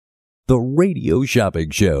The Radio Shopping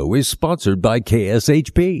Show is sponsored by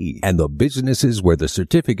KSHP and the businesses where the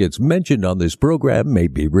certificates mentioned on this program may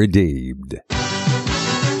be redeemed.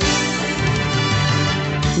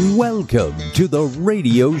 Welcome to the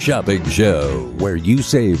Radio Shopping Show, where you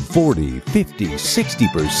save 40, 50,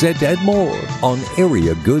 60% and more on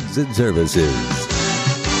area goods and services.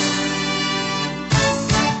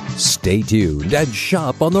 Stay tuned and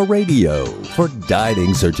shop on the radio for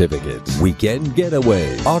dining certificates, weekend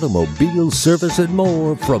getaway, automobile service, and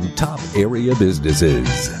more from top area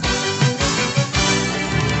businesses.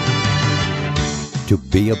 To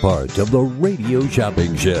be a part of the Radio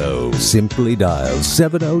Shopping Show, simply dial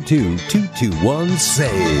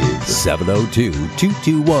 702-221-SAVE,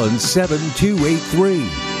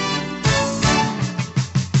 702-221-7283.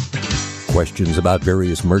 Questions about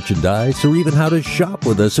various merchandise or even how to shop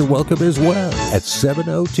with us are welcome as well at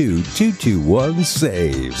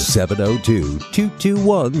 702-221-SAVE,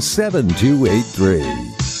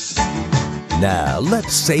 702-221-7283. Now,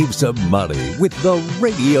 let's save some money with the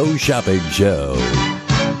Radio Shopping Show.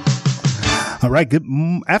 All right, good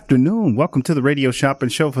afternoon. Welcome to the Radio Shopping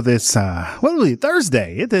Show for this,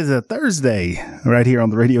 Thursday. It is a Thursday right here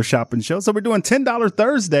on the Radio Shopping Show. So we're doing $10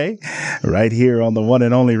 Thursday right here on the one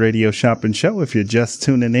and only Radio Shopping Show. If you're just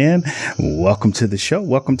tuning in, welcome to the show.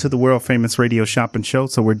 Welcome to the world famous Radio Shopping Show.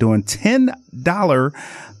 So we're doing $10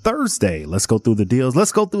 Thursday. Let's go through the deals.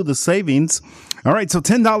 Let's go through the savings. All right. So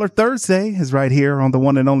 $10 Thursday is right here on the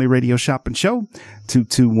one and only Radio Shopping Show.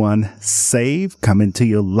 221-SAVE coming to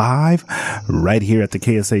you live right here at the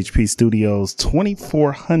KSHP Studios,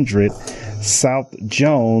 2400 South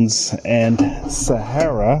Jones and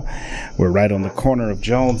Sahara. We're right on the corner of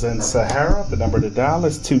Jones and Sahara. The number to dial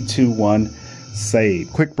is 221-SAVE.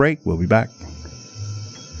 Quick break. We'll be back.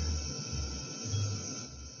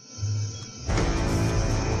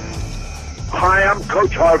 Hi, I'm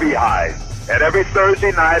Coach Harvey Hyde, and every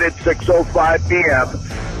Thursday night at 6:05 p.m.,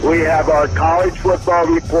 we have our college football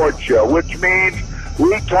report show, which means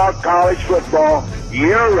we talk college football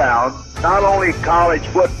year-round, not only college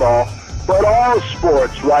football, but all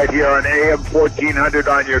sports right here on AM 1400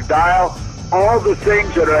 on your dial, all the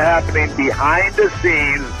things that are happening behind the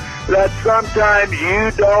scenes that sometimes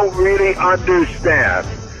you don't really understand.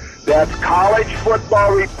 That's College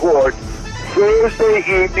Football Report, Thursday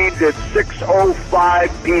evenings at 6:05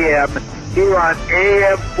 p.m. here on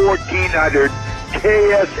AM 1400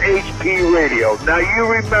 KSHP Radio. Now you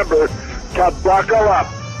remember to buckle up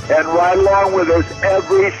and ride along with us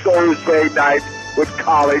every Thursday night with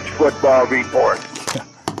College Football Report.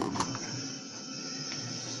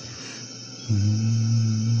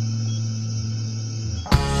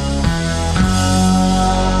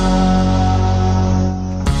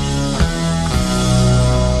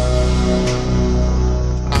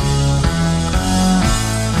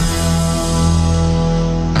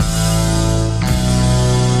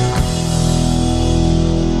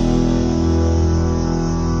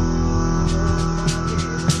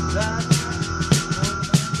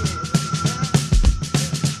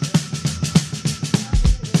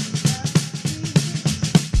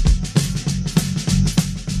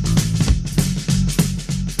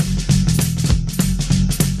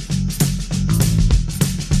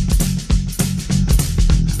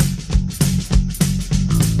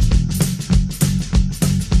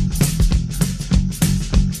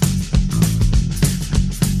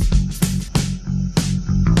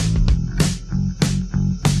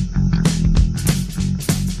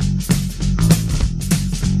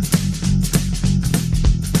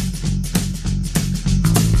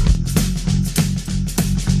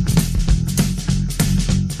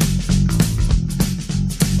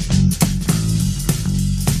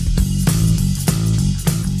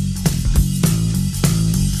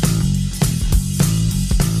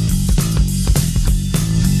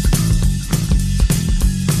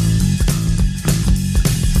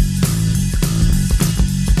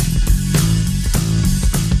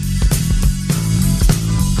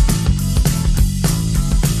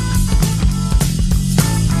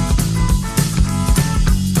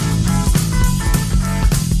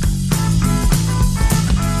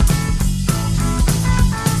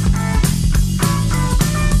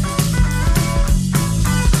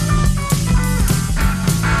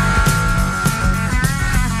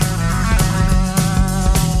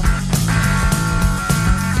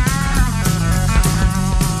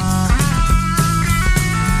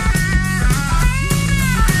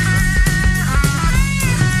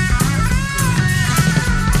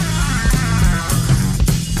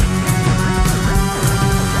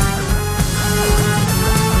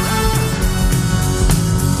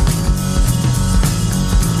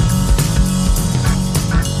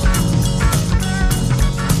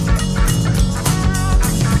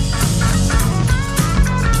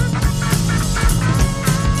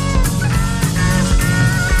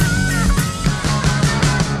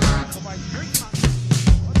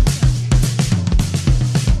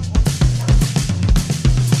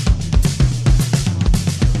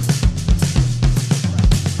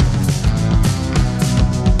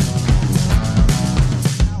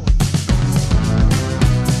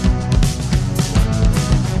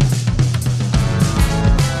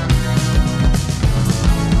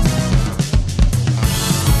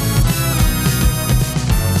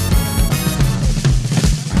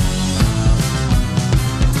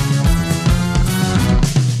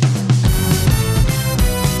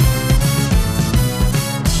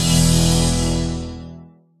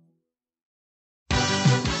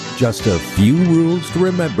 Just a few rules to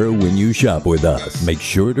remember when you shop with us. Make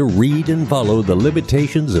sure to read and follow the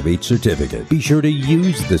limitations of each certificate. Be sure to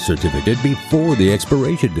use the certificate before the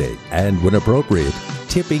expiration date. And when appropriate,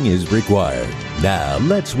 tipping is required. Now,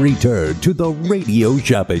 let's return to the Radio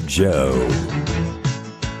Shopping Show.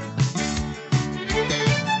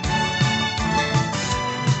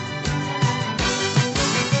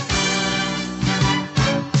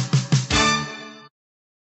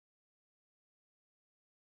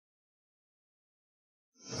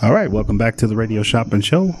 All right, welcome back to the Radio Shopping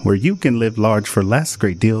Show, where you can live large for less.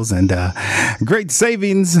 Great deals and great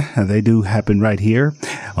savings. They do happen right here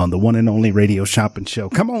on the one and only Radio Shopping Show.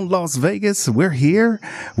 Come on, Las Vegas. We're here.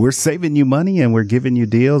 We're saving you money and we're giving you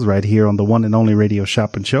deals right here on the one and only Radio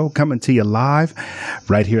Shopping Show. Coming to you live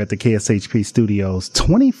right here at the KSHP Studios,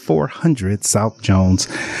 2400 South Jones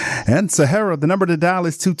and Sahara. The number to dial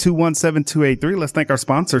is 221-7283. Let's thank our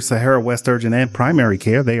sponsor, Sahara West Urgent and Primary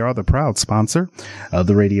Care. They are the proud sponsor of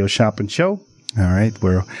the Radio Shopping Show. All right,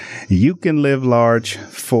 where you can live large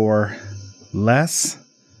for less.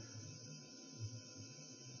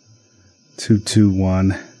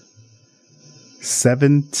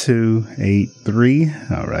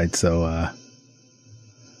 221-7283. All right, so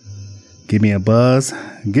give me a buzz,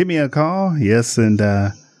 give me a call. Yes, and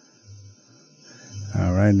all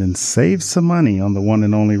right, and save some money on the one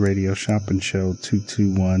and only Radio Shopping Show.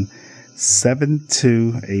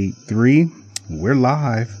 221-7283. We're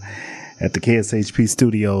live at the KSHP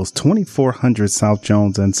Studios, 2400 South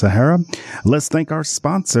Jones and Sahara. Let's thank our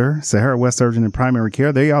sponsor, Sahara West Urgent and Primary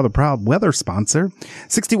Care. They are the proud weather sponsor.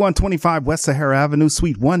 6125 West Sahara Avenue,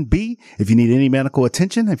 Suite 1B. If you need any medical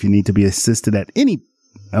attention, if you need to be assisted at any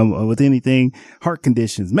with anything, heart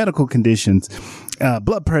conditions, medical conditions,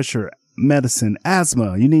 blood pressure, medicine,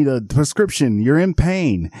 asthma, you need a prescription, you're in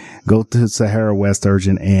pain, go to Sahara West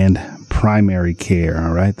Urgent and Primary Care.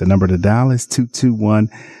 All right. The number to dial is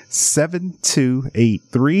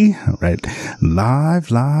 221-7283. All right.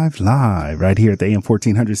 Live right here at the AM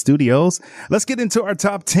 1400 studios. Let's get into our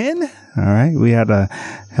top 10. All right. We had to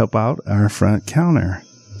help out our front counter.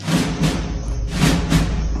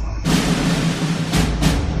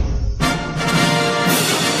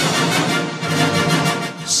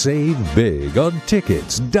 Save big on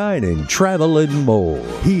tickets, dining, travel, and more.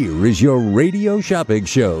 Here is your Radio Shopping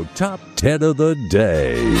Show Top 10 of the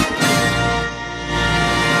Day.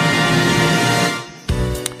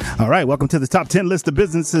 All right, welcome to the top 10 list of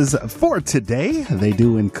businesses for today. They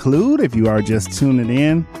do include, if you are just tuning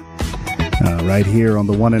in, right here on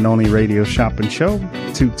the one and only Radio Shopping Show,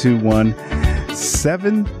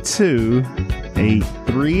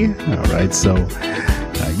 221-7283. All right, so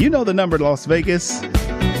you know the number, Las Vegas.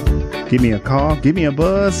 Give me a call. Give me a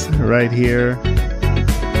buzz right here. All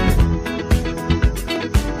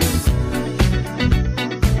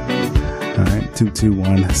right,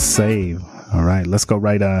 221-SAVE. All right, let's go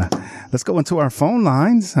let's go into our phone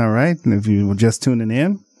lines. All right, if you were just tuning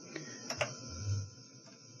in.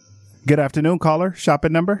 Good afternoon, caller.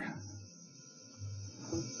 Shopping number.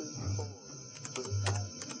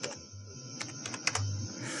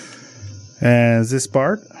 And is this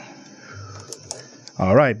Bart?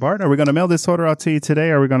 All right, Bart, are we going to mail this order out to you today,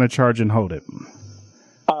 or are we going to charge and hold it?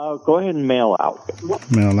 Go ahead and mail out.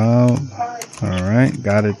 Mail out. All right,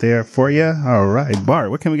 got it there for you. All right, Bart,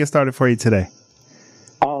 what can we get started for you today?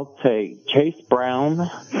 I'll take Chase Brown.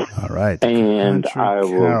 All right. And Country I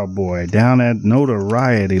will... Cowboy, down at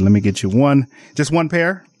Notoriety. Let me get you just one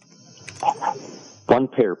pair? One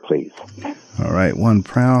pair, please. All right, one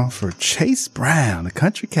pound for Chase Brown, the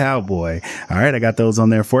Country Cowboy. All right, I got those on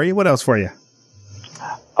there for you. What else for you?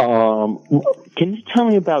 Can you tell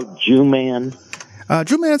me about Jew Man?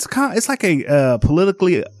 Jew Man, it's like a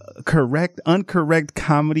politically uncorrect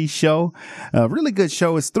comedy show. Really good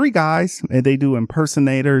show. It's three guys, and they do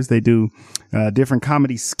impersonators. They do different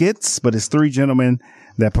comedy skits, but it's three gentlemen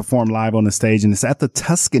that perform live on the stage, and it's at the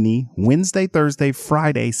Tuscany Wednesday, Thursday,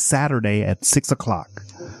 Friday, Saturday at 6:00.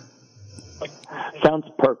 Sounds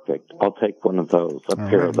perfect. I'll take one of those, a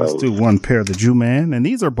pair of those. Let's do one pair of the Jew Man. And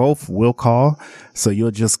these are both will call. So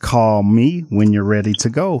you'll just call me when you're ready to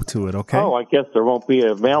go to it, okay? Oh, I guess there won't be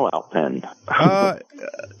a mail-out then.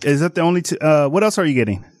 Is that the only what else are you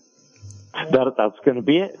getting? That's going to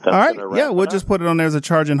be it. That's all right. Yeah, we'll just put it on there as a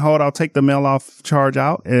charge and hold. I'll take the mail-off charge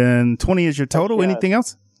out. And 20 is your total. Okay. Anything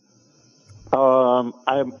else? I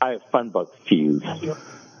have Fun Bucks to use.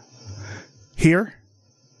 Here?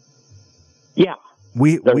 Yeah.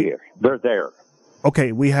 They're here. They're there.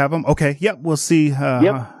 Okay, we have them. Okay, yep. We'll see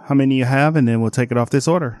how many you have, and then we'll take it off this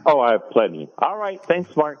order. Oh, I have plenty. All right.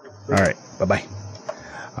 Thanks, Mark. All right. Bye-bye.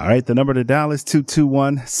 All right. The number to dial is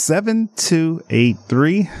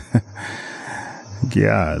 221-7283.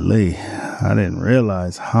 Golly, I didn't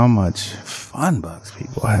realize how much fun bucks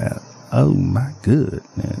people have. Oh my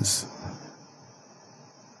goodness.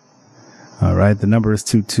 All right. The number is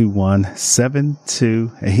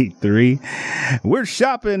 221-7283. We're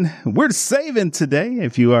shopping. We're saving today.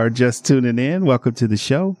 If you are just tuning in, welcome to the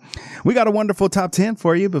show. We got a wonderful top 10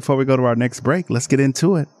 for you before we go to our next break. Let's get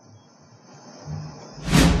into it.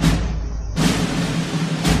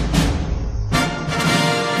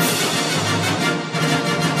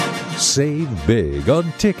 Save big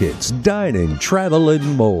on tickets, dining, travel,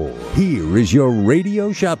 and more. Here is your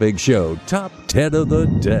radio shopping show top 10 of the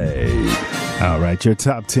day. All right, your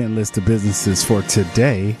top 10 list of businesses for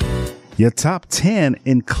today. Your top 10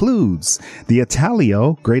 includes the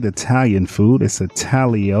Italio, great Italian food. It's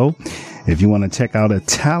Italio. If you want to check out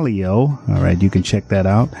Italio, all right, you can check that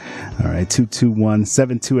out. All right,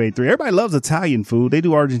 221-7283. Everybody loves Italian food. They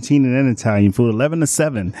do Argentinian and Italian food, 11 to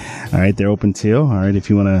 7. All right, they're open till. All right, if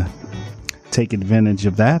you want to take advantage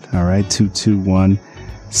of that. All right,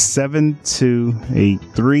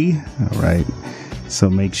 221-7283. All right, so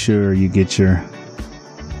make sure you get your...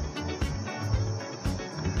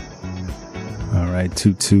 All right,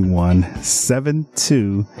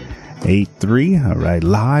 221-7283. All right,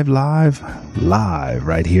 live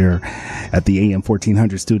right here at the AM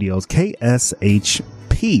 1400 studios,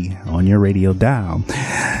 KSHP on your radio dial.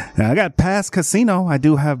 Now, I got Pass Casino. I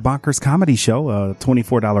do have Bonkers Comedy Show, a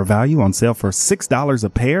 $24 value on sale for $6 a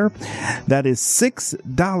pair. That is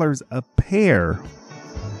 $6 a pair.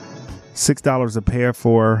 $6 a pair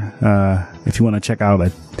for, if you want to check out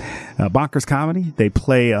Bonkers Comedy. They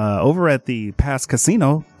play over at the Pass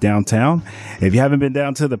Casino downtown. If you haven't been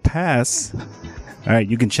down to the Pass, all right,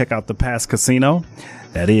 you can check out the Pass Casino.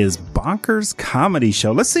 That is Bonkers Comedy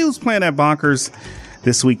Show. Let's see who's playing at Bonkers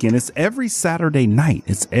this weekend. It's every Saturday night.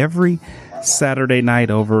 It's every Saturday night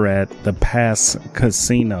over at the Pass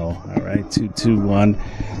Casino. All right,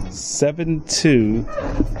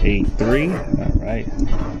 221-7283. All right.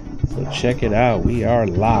 So check it out. We are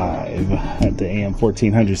live at the AM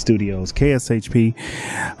 1400 studios, KSHP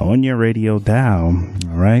on your radio dial.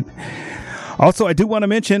 All right. Also, I do want to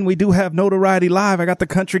mention we do have Notoriety Live. I got the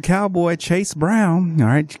country cowboy, Chase Brown. All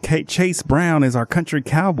right. Chase Brown is our country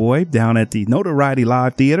cowboy down at the Notoriety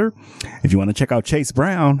Live Theater. If you want to check out Chase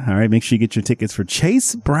Brown, all right, make sure you get your tickets for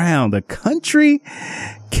Chase Brown, the country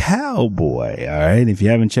cowboy. All right. If you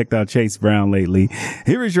haven't checked out Chase Brown lately,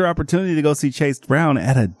 here is your opportunity to go see Chase Brown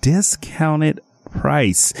at a discounted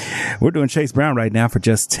price. We're doing Chase Brown right now for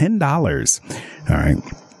just $10. All right.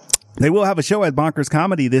 They will have a show at Bonkers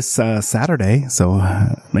Comedy this Saturday, so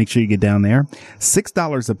make sure you get down there.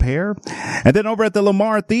 $6 a pair. And then over at the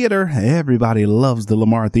Lamar Theater, everybody loves the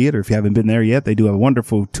Lamar Theater. If you haven't been there yet, they do a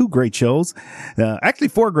wonderful 2 great shows. Actually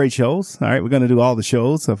 4 great shows. All right, we're going to do all the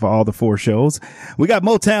shows for all the 4 shows. We got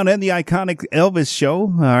Motown and the iconic Elvis show.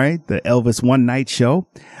 All right, the Elvis One Night Show.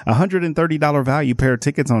 $130 value pair of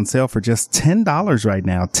tickets on sale for just $10 right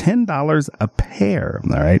now. $10 a pair.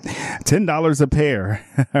 All right, $10 a pair.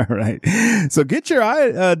 All right. So get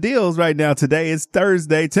your deals right now. Today is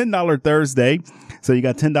Thursday, $10 Thursday. So you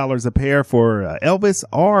got $10 a pair for Elvis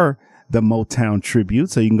or the Motown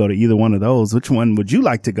tribute. So you can go to either one of those. Which one would you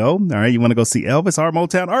like to go? All right. You want to go see Elvis or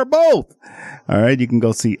Motown or both? All right. You can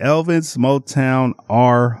go see Elvis, Motown,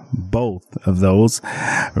 or both of those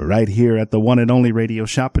right here at the one and only Radio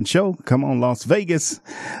Shopping Show. Come on, Las Vegas.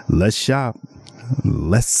 Let's shop.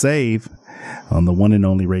 Let's save on the one and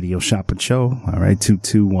only Radio Shopping Show. All right.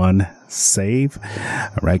 221-SAVE.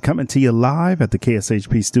 All right. Coming to you live at the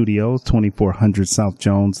KSHP studios, 2400 South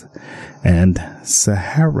Jones and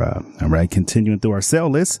Sahara. All right. Continuing through our sale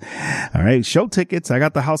list. All right. Show tickets. I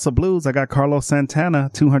got the House of Blues. I got Carlos Santana,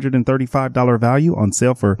 $235 value on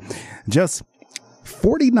sale for just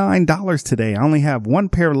 $49 today. I only have 1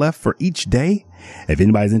 pair left for each day. If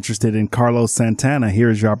anybody's interested in Carlos Santana,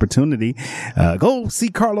 here's your opportunity. Go see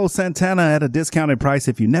Carlos Santana at a discounted price.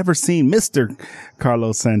 If you've never seen Mr.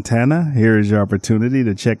 Carlos Santana, here is your opportunity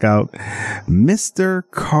to check out Mr.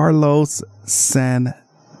 Carlos Santana.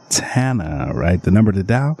 All right. The number to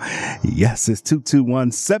dial. Yes, it's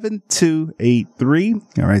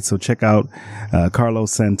 221-7283. All right. So check out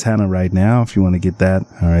Carlos Santana right now if you want to get that.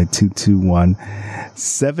 All right.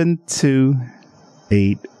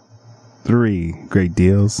 221-7283. Great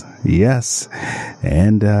deals. Yes.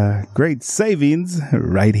 And great savings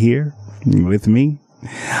right here with me.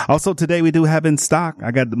 Also today we do have in stock.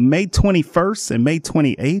 I got May 21st and May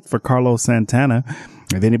 28th for Carlos Santana.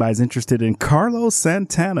 If anybody's interested in Carlos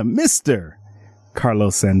Santana, Mr.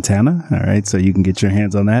 Carlos Santana. All right. So you can get your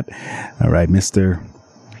hands on that. All right, Mr.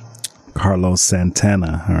 Carlos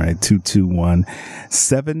Santana. All right,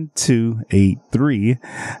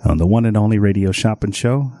 221-7283 on the one and only Radio Shopping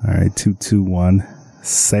Show. All right,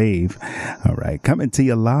 221-SAVE. All right, coming to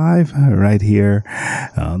you live right here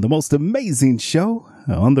on the most amazing show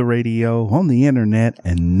on the radio, on the internet,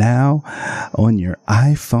 and now on your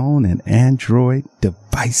iPhone and Android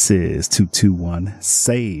devices.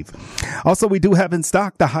 221-SAVE. Also, we do have in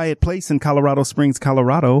stock the Hyatt Place in Colorado Springs,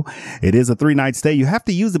 Colorado. It is a 3-night stay. You have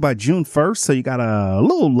to use it by June 1st, so you got a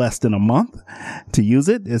little less than a month to use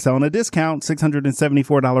it. It's on a discount,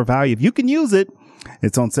 $674 value. If you can use it,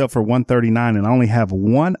 it's on sale for $139, and I only have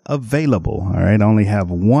one available. All right. I only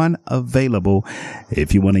have one available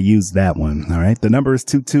if you want to use that one. All right. The number is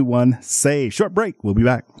 221-SAVE. Short break. We'll be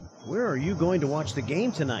back. Where are you going to watch the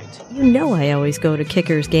game tonight? You know I always go to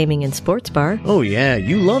Kickers Gaming and Sports Bar. Oh, yeah,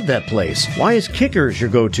 you love that place. Why is Kickers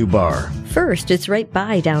your go-to bar? First, it's right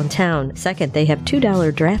by downtown. Second, they have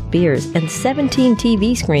 $2 draft beers and 17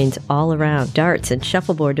 TV screens all around. Darts and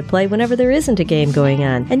shuffleboard to play whenever there isn't a game going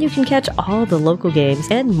on. And you can catch all the local games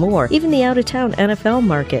and more, even the out-of-town NFL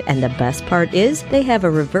market. And the best part is, they have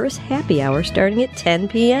a reverse happy hour starting at 10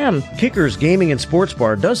 p.m. Kickers Gaming and Sports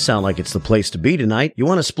Bar does sound like it's the place to be tonight. You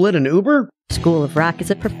want to split an Uber? School of Rock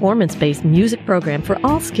is a performance-based music program for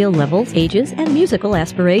all skill levels, ages, and musical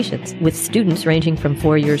aspirations. With students ranging from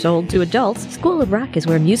 4 years old to adults, School of Rock is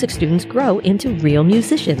where music students grow into real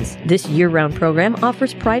musicians. This year-round program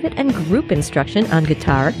offers private and group instruction on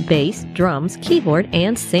guitar, bass, drums, keyboard,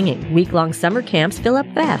 and singing. Week-long summer camps fill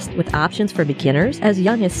up fast, with options for beginners as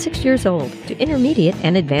young as 6 years old to intermediate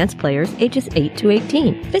and advanced players ages 8 to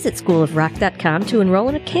 18. Visit schoolofrock.com to enroll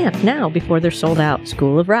in a camp now before they're sold out.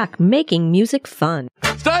 School of Rock, making music fun.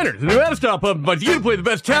 Steiner's, the Nevada-style pub, invites you to play the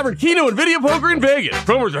best tavern, keno, and video poker in Vegas.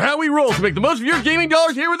 Promos are how we roll to make the most of your gaming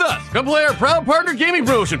dollars here with us. Come play our proud partner gaming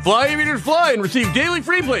promotion, Fly Aviators Fly, and receive daily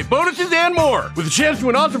free play, bonuses, and more. With a chance to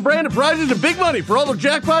win awesome brand of prizes and big money for all the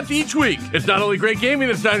jackpots each week. It's not only great gaming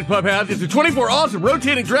that Steiner's Pub has, it's the 24 awesome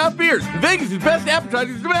rotating draft beers, and Vegas' best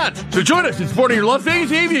appetizers to match. So join us in supporting your Las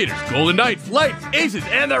Vegas Aviators, Golden Knights, Lights, Aces,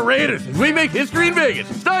 and the Raiders as we make history in Vegas.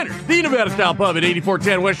 Steiner's, the Nevada-style pub at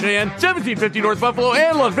 8410 West Cheyenne, 1750 North Buffalo,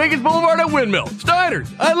 and Las Vegas Boulevard at Windmill.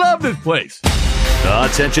 Steiner's, I love this place.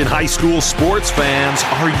 Attention high school sports fans,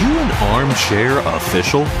 are you an armchair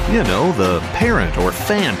official? You know, the parent or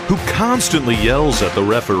fan who constantly yells at the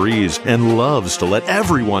referees and loves to let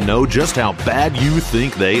everyone know just how bad you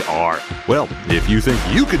think they are. Well, if you think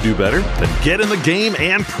you could do better, then get in the game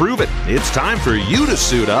and prove it. It's time for you to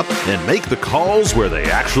suit up and make the calls where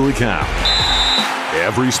they actually count.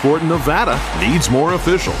 Every sport in Nevada needs more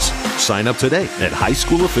officials. Sign up today at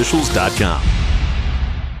highschoolofficials.com.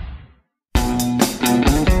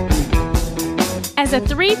 As a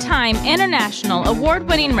 3-time international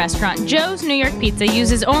award-winning restaurant, Joe's New York Pizza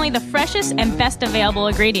uses only the freshest and best available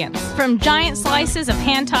ingredients. From giant slices of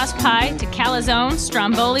hand-tossed pie to calzones,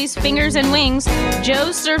 strombolis, fingers, and wings,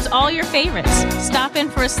 Joe's serves all your favorites. Stop in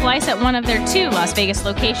for a slice at one of their 2 Las Vegas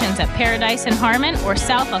locations at Paradise and Harmon or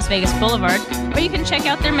South Las Vegas Boulevard, or you can check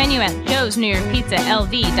out their menu at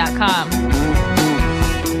joesnewyorkpizzalv.com.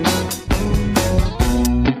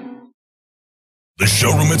 The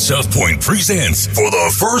showroom at South Point presents for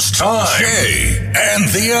the first time Jay and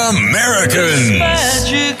the Americans.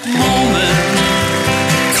 Magic moment.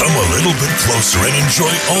 Come a little bit closer and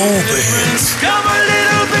enjoy all the hits. Come a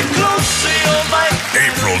little bit closer, you're my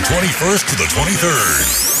April 21st to the 23rd.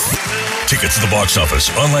 Tickets at the box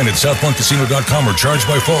office, online at southpointcasino.com or charged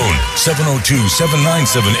by phone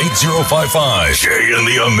 702-797-8055. Jay and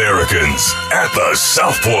the Americans at the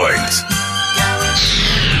South Point.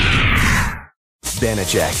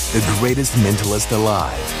 Banachek, the greatest mentalist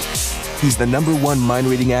alive. He's the #1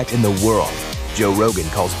 mind-reading act in the world. Joe Rogan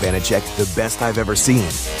calls Banachek the best I've ever seen.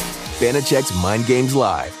 Banachek's Mind Games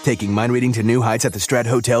Live, taking mind reading to new heights at the Strat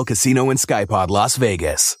Hotel, Casino, and Skypod, Las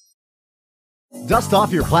Vegas. Dust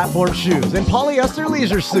off your platform shoes and polyester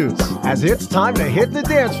leisure suits, as it's time to hit the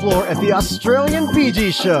dance floor at the Australian Bee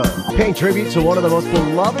Gees Show. Paying tribute to one of the most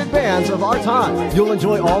beloved bands of our time, you'll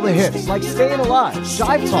enjoy all the hits like Staying Alive,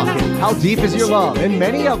 Jive Talking, How Deep Is Your Love, and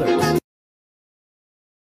many others.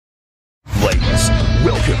 Ladies,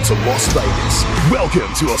 welcome to Las Vegas.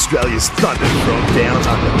 Welcome to Australia's Thunder from Down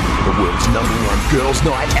Under. The world's #1 girls'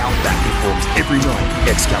 night out that performs every night at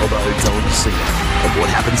Excalibur Hotel and Casino. And what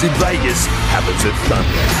happens in Vegas happens at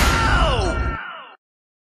Thunder.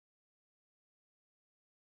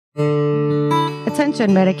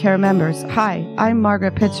 Attention Medicare members. Hi, I'm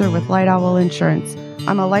Margaret Pitcher with Light Owl Insurance.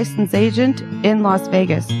 I'm a licensed agent in Las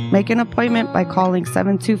Vegas. Make an appointment by calling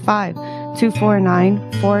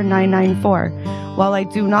 725-249-4994 While I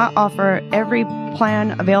do not offer every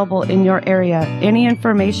plan available in your area, any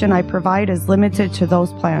information I provide is limited to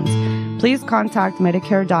those plans. Please contact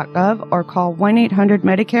Medicare.gov or call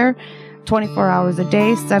 1-800-MEDICARE 24 hours a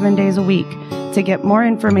day, 7 days a week to get more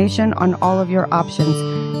information on all of your options.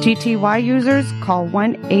 TTY users, call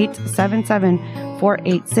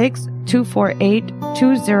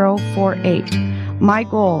 1-877-486-248-2048. My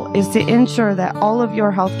goal is to ensure that all of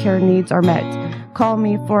your healthcare needs are met. Call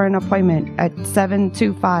me for an appointment at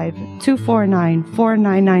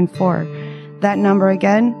 725-249-4994. That number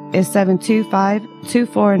again is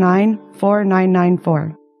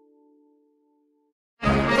 725-249-4994.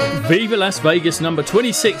 Viva Las Vegas number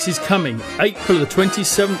 26 is coming April the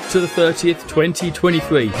 27th to the 30th,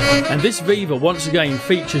 2023. And this Viva once again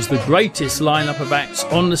features the greatest lineup of acts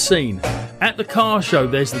on the scene. At the car show,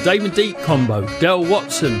 there's the Dave and Deep combo, Del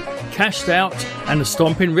Watson, Cashed Out, and the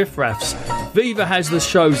Stomping Riff Raffs. Viva has the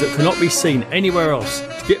shows that cannot be seen anywhere else.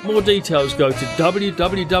 To get more details, go to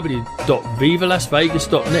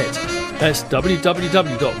www.vivalasvegas.net. That's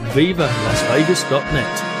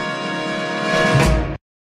www.vivalasvegas.net.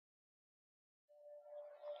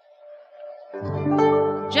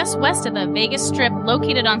 Just west of the Vegas Strip,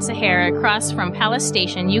 located on Sahara across from Palace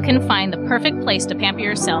Station, you can find the perfect place to pamper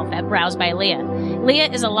yourself at Brows by Leah. Leah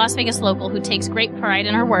is a Las Vegas local who takes great pride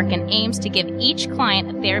in her work and aims to give each client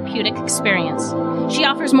a therapeutic experience. She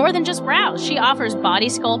offers more than just brows. She offers body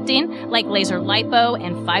sculpting, like laser lipo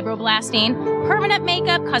and fibroblasting, permanent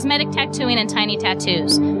makeup, cosmetic tattooing, and tiny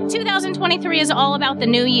tattoos. 2023 is all about the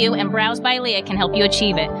new you, and Brows by Leah can help you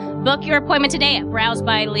achieve it. Book your appointment today at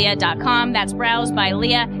browsbyleah.com. That's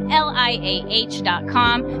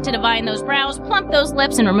browsbyleah.com to divine those brows, plump those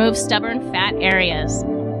lips, and remove stubborn fat areas.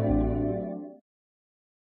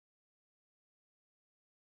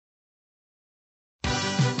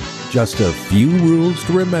 Just a few rules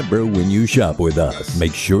to remember when you shop with us.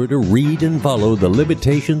 Make sure to read and follow the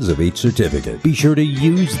limitations of each certificate. Be sure to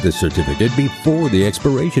use the certificate before the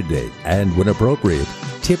expiration date. And when appropriate,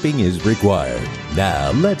 tipping is required.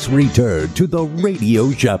 Now, let's return to the Radio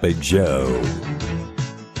Shopping Show.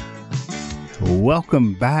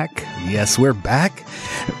 Welcome back. Yes, we're back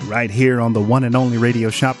right here on the one and only Radio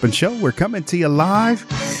Shopping Show. We're coming to you live.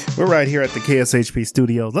 We're right here at the KSHP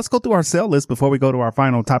studios. Let's go through our sale list before we go to our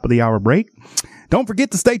final top of the hour break. Don't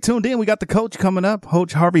forget to stay tuned in. We got the coach coming up.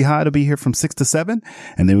 Coach Harvey Hyde will be here from 6 to 7.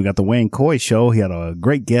 And then we got the Wayne Coy show. He had a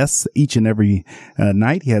great guest each and every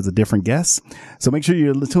night. He has a different guest. So make sure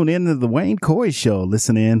you tune in to the Wayne Coy show.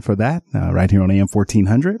 Listen in for that right here on AM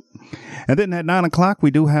 1400. And then at 9 o'clock,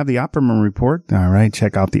 we do have the Opperman Report. All right.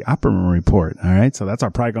 Check out the Opperman Report. All right. So that's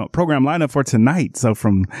our program lineup for tonight. So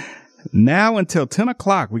from now until 10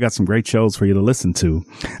 o'clock, we got some great shows for you to listen to.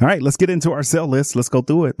 All right. Let's get into our sale list. Let's go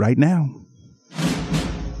through it right now.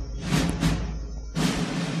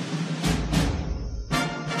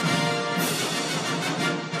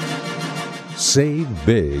 Save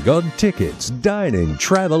big on tickets, dining,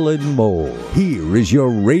 travel, and more. Here is your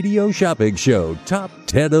Radio Shopping Show Top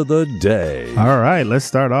 10 of the day. All right, let's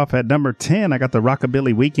start off at number 10. I got the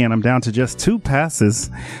Rockabilly Weekend. I'm down to just 2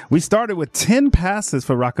 passes. We started with 10 passes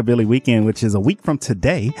for Rockabilly Weekend, which is a week from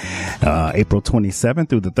today, April 27th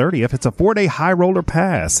through the 30th. It's a 4-day high roller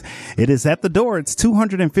pass. It is at the door. It's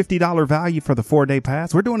 $250 value for the 4-day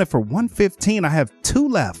pass. We're doing it for $115. I have 2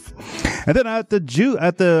 left. And then at the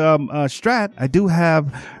Strat, I do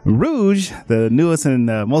have Rouge, the newest and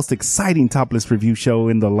most exciting topless review show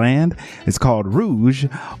in the land. It's called Rouge,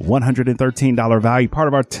 $113 value, part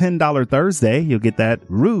of our $10 Thursday. You'll get that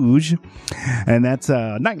Rouge. And that's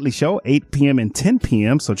a nightly show, 8 p.m. and 10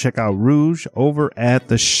 p.m. So check out Rouge over at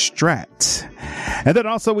the Strat. And then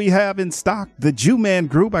also we have in stock the Jew Man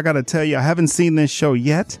Group. I got to tell you, I haven't seen this show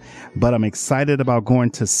yet, but I'm excited about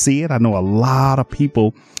going to see it. I know a lot of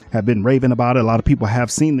people have been raving about it. A lot of people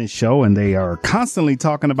have seen this show and they are constantly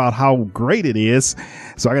talking about how great it is.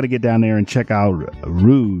 So I got to get down there and check out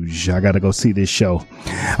Rouge. I got to go see this show.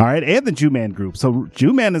 All right. And the Jew Man Group. So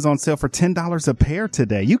Jew Man is on sale for $10 a pair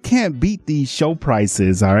today. You can't beat these show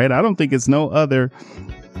prices. All right. I don't think it's no other.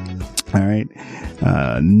 All right.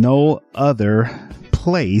 No other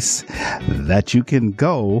place that you can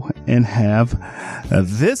go and have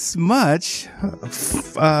this much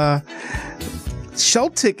show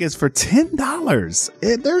tickets for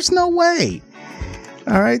 $10. There's no way.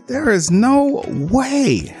 All right. There is no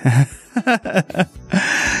way.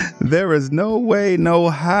 There is no way, no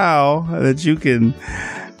how that you can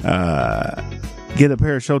get a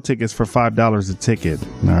pair of show tickets for $5 a ticket.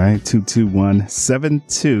 All right.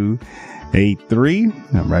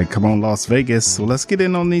 221-7283. All right. Come on, Las Vegas. Well, let's get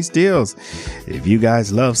in on these deals. If you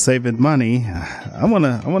guys love saving money, I want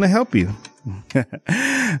to help you. All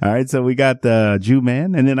right, so we got the Jew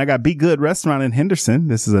Man, and then I got Be Good Restaurant in Henderson.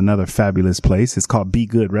 This is another fabulous place. It's called Be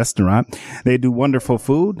Good Restaurant. They do wonderful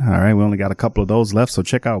food. All right, we only got a couple of those left, so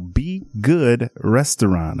check out Be Good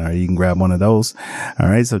Restaurant. All right, you can grab one of those. All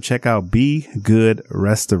right, so check out Be Good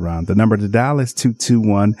Restaurant. The number to dial is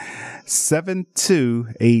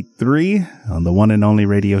 221-7283 on the one and only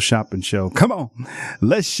Radio Shopping Show. Come on,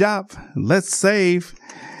 let's shop, let's save.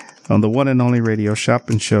 On the one and only Radio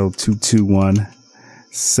Shopping Show,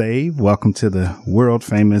 221-SAVE. Welcome to the world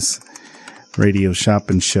famous Radio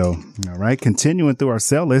Shopping Show. All right. Continuing through our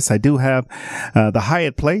sale list, I do have the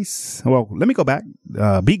Hyatt Place. Well, let me go back.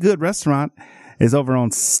 Be Good Restaurant is over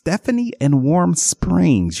on Stephanie and Warm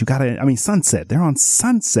Springs. You gotta, Sunset. They're on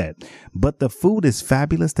Sunset, but the food is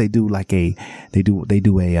fabulous. They do like a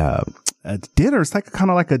dinner. It's like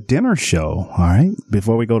kind of like a dinner show. All right.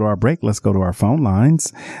 Before we go to our break, let's go to our phone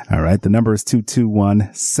lines. All right. The number is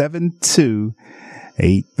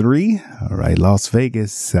 221-7283. All right. Las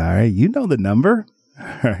Vegas. All right. You know the number.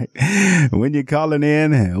 All right. When you're calling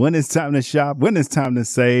in, when it's time to shop, when it's time to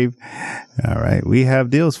save. All right. We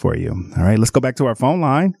have deals for you. All right. Let's go back to our phone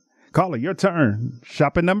line. Caller, your turn.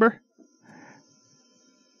 Shopping number.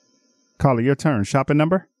 Caller, your turn. Shopping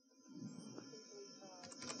number.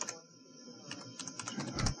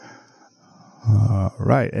 All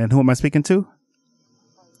right. And who am I speaking to?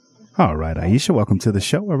 All right, Aisha, welcome to the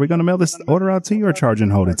show. Are we going to mail this order out to you or charge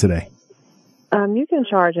and hold it today? You can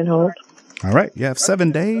charge and hold. All right. You have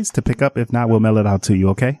 7 days to pick up. If not, we'll mail it out to you,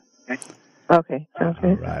 okay? Okay, sounds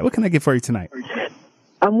good. All right. What can I get for you tonight?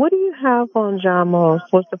 What do you have on John Moss?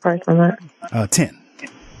 What's the price on that? 10.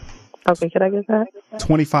 Okay, could I get that?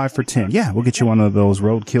 25 for 10. Yeah, we'll get you one of those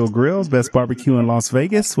Roadkill Grills, best barbecue in Las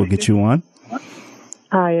Vegas. We'll get you one.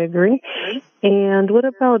 I agree. And what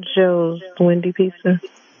about Joe's Wendy Pizza?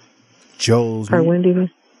 Joe's. Or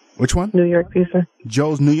Wendy. Which one? New York Pizza.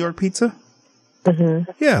 Joe's New York Pizza?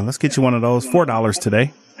 Mm-hmm. Yeah, let's get you one of those. $4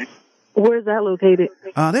 today. Where's that located?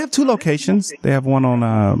 They have 2 locations. They have one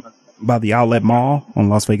on by the Outlet Mall on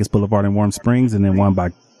Las Vegas Boulevard in Warm Springs, and then one by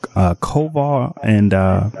Koval and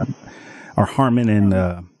or Harmon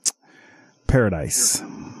and Paradise.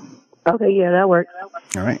 Okay, yeah, that works.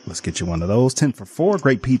 All right, let's get you one of those. 10 for 4.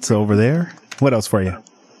 Great pizza over there. What else for you?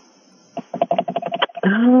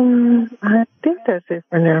 I think that's it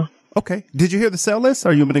for now. Okay. Did you hear the sale list,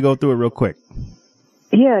 or you want me to go through it real quick?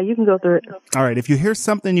 Yeah, you can go through it. All right. If you hear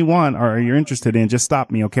something you want or you're interested in, just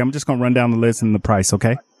stop me, okay? I'm just going to run down the list and the price,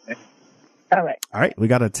 okay? All right. All right. We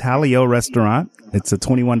got a Talio restaurant. It's a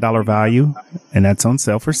 $21 value, and that's on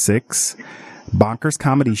sale for $6. Bonkers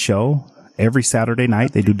Comedy Show. Every Saturday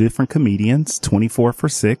night, they do different comedians, 24 for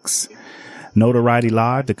 $6. Notoriety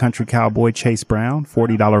Live, the country cowboy Chase Brown,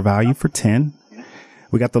 $40 value for $10.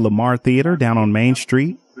 We got the Lamar Theater down on Main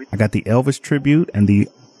Street. I got the Elvis Tribute and the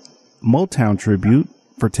Motown Tribute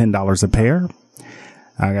for $10 a pair.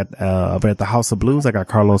 I got over at the House of Blues, I got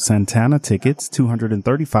Carlos Santana tickets,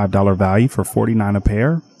 $235 value for $49 a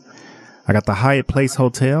pair. I got the Hyatt Place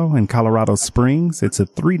Hotel in Colorado Springs. It's a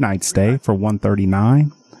 3-night stay for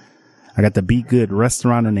 $139. I got the Be Good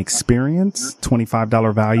Restaurant and Experience,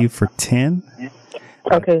 $25 value for $10.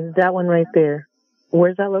 Okay, that one right there.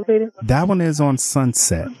 Where's that located? That one is on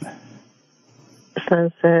Sunset.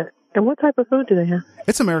 Sunset. And what type of food do they have?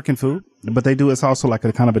 It's American food, but they do, it's also like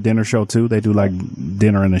a kind of a dinner show too. They do like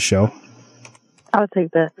dinner and a show. I'll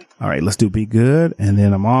take that. All right, let's do Be Good. And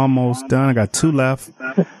then I'm almost done. I got 2 left.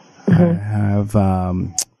 I have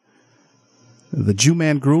the Jew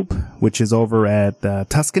Man Group, which is over at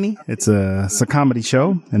Tuscany. It's a comedy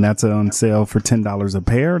show, and that's on sale for $10 a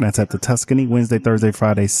pair. And that's at the Tuscany Wednesday, Thursday,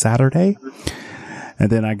 Friday, Saturday. And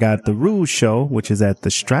then I got the Rouge Show, which is at the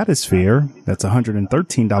Stratosphere. That's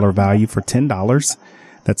 $113 value for $10.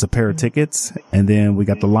 That's a pair of tickets. And then we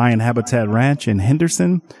got the Lion Habitat Ranch in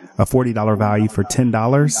Henderson, a $40 value for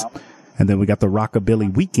 $10. And then we got the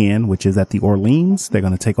Rockabilly Weekend, which is at the Orleans. They're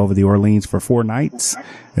going to take over the Orleans for 4 nights.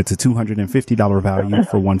 It's a $250 value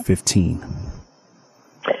for $115.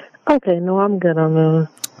 Okay, no, I'm good on those.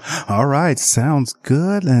 All right, sounds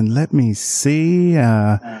good. And let me see.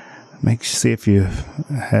 See if you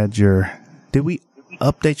had did we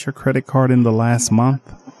update your credit card in the last month?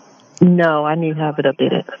 No, I need to have it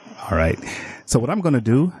updated. All right. So what I'm going to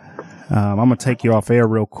do, I'm going to take you off air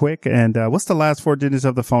real quick. And what's the last 4 digits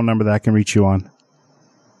of the phone number that I can reach you on?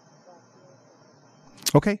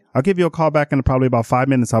 Okay. I'll give you a call back in probably about 5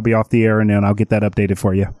 minutes. I'll be off the air and then I'll get that updated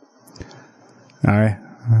for you. All right.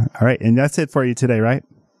 All right. And that's it for you today, right?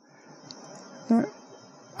 All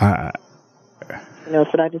right. something else,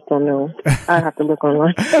 but I just don't know. I have to look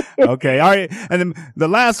online. Okay. All right. And then the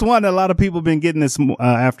last one that a lot of people have been getting this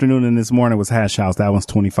afternoon and this morning was Hash House. That one's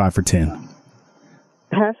 25 for 10.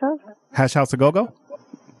 Hash House? Hash House a go-go?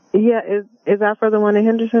 Yeah. Is that for the one in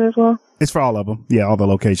Henderson as well? It's for all of them. Yeah, all the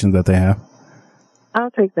locations that they have.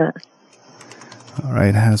 I'll take that. All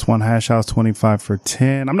right. Has one Hash House, 25 for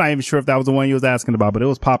 10. I'm not even sure if that was the one you was asking about, but it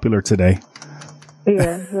was popular today.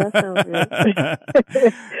 Yeah, that sounds good.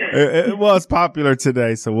 It was popular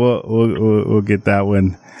today, so we'll get that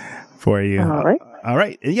one for you. All right. All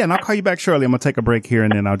right. Yeah, and I'll call you back shortly. I'm gonna take a break here,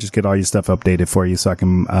 and then I'll just get all your stuff updated for you, so I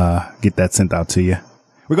can get that sent out to you.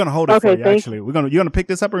 We're gonna hold it for you. Actually, you're gonna pick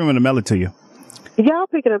this up, or we're gonna mail it to you. Yeah, I'll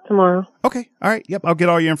pick it up tomorrow. Okay. All right. Yep. I'll get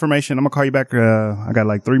all your information. I'm gonna call you back. I got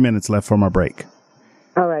like 3 minutes left for my break.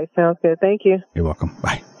 All right. Sounds good. Thank you. You're welcome.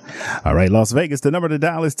 Bye. All right, Las Vegas. The number to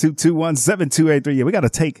dial is 221-7283. Yeah, we got to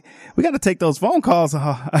take those phone calls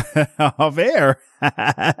off air.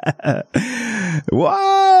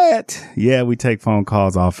 What? Yeah, we take phone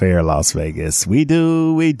calls off air, Las Vegas. We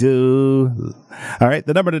do. All right,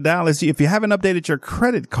 the number to dial is, if you haven't updated your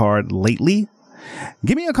credit card lately,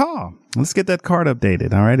 give me a call. Let's get that card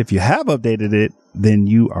updated. All right. If you have updated it, then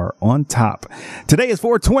you are on top. Today is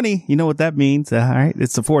 420. You know what that means. All right.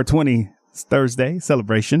 It's the 420. It's Thursday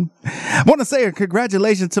celebration. I want to say a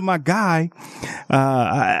congratulations to my guy.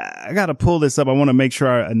 I got to pull this up. I want to make sure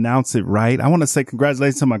I announce it right. I want to say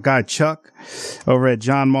congratulations to my guy, Chuck, over at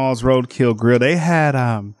John Mall's Roadkill Grill. They had,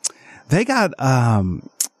 they got, I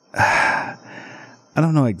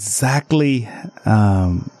don't know exactly,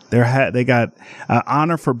 they got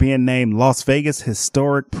honor for being named Las Vegas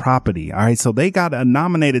Historic Property. All right. So they got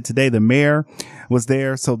nominated today. The mayor was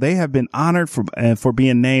there. So they have been honored for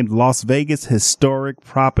being named Las Vegas Historic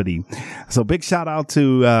Property. So big shout out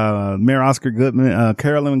to Mayor Oscar Goodman.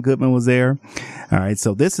 Carolyn Goodman was there. All right.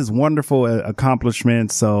 So this is wonderful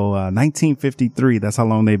accomplishment. So 1953. That's how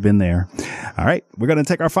long they've been there. All right. We're going to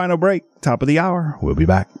take our final break. Top of the hour. We'll be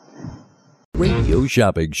back. Radio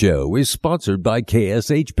Shopping Show is sponsored by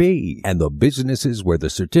KSHP and the businesses where the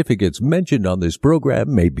certificates mentioned on this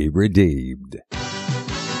program may be redeemed.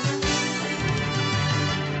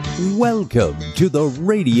 Welcome to the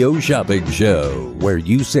Radio Shopping Show, where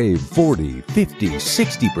you save 40, 50,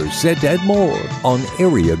 60% and more on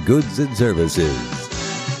area goods and services.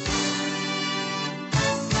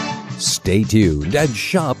 Stay tuned and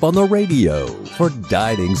shop on the radio for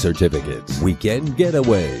dining certificates, weekend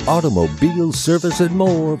getaway, automobile service, and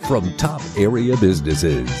more from top area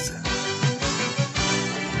businesses.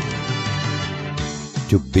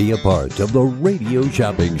 To be a part of the Radio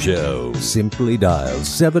Shopping Show, simply dial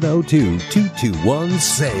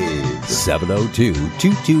 702-221-SAVE,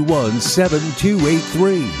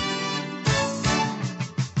 702-221-7283.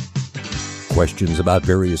 Questions about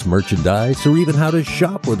various merchandise or even how to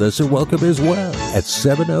shop with us are welcome as well at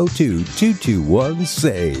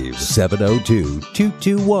 702-221-SAVE,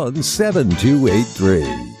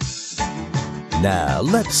 702-221-7283. Now,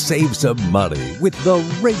 let's save some money with the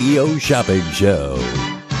Radio Shopping Show.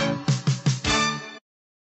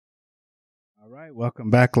 All right, welcome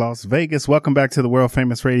back, Las Vegas. Welcome back to the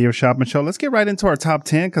world-famous Radio Shopping Show. Let's get right into our top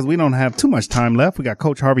 10 because we don't have too much time left. We got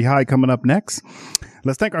Coach Harvey Hyde coming up next.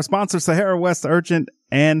 Let's thank our sponsors, Sahara West Urgent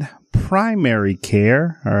and Primary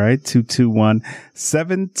Care. All right,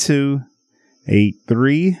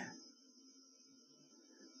 221-7283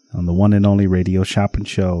 on the one and only Radio Shopping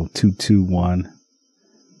Show,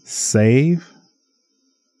 221-SAVE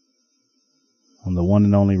on the one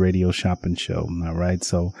and only Radio Shopping Show. All right,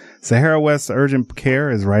 so Sahara West Urgent Care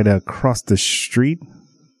is right across the street.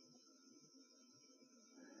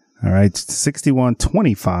 All right,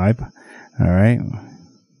 6125. All right.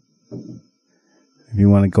 If you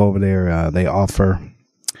want to go over there, they offer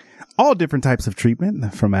all different types of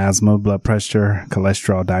treatment from asthma, blood pressure,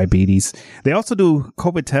 cholesterol, diabetes. They also do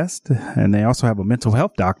COVID tests, and they also have a mental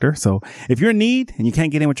health doctor. So if you're in need and you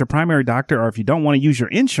can't get in with your primary doctor, or if you don't want to use your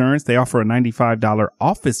insurance, they offer a $95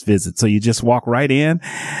 office visit. So you just walk right in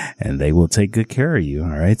and they will take good care of you.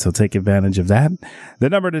 All right. So take advantage of that. The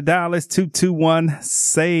number to dial is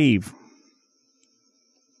 221-SAVE.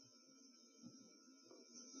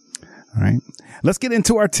 All right, let's get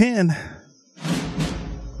into our 10.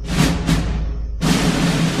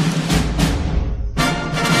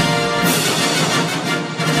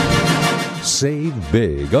 Save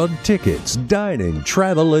big on tickets, dining,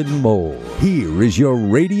 travel, and more. Here is your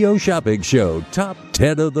Radio Shopping Show Top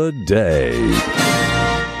 10 of the day.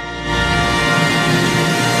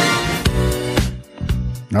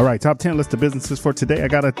 All right, top 10 list of businesses for today. I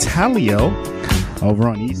got a Talio over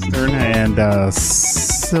on Eastern and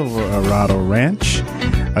Silverado Ranch.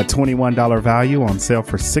 A $21 value on sale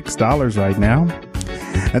for $6 right now.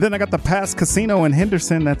 And then I got the Pass Casino in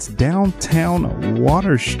Henderson. That's downtown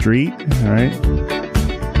Water Street. All right.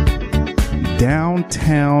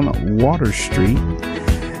 Downtown Water Street.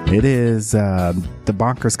 It is the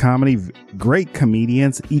Bonkers Comedy. Great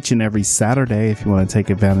comedians each and every Saturday if you want to take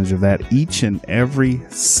advantage of that. Each and every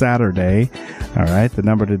Saturday. All right. The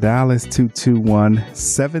number to dial is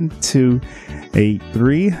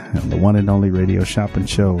 221-7283. The one and only Radio Shopping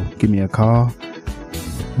Show. Give me a call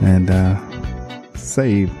and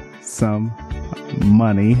save some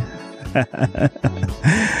money.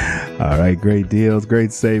 All right, great deals,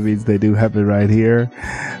 great savings. They do happen right here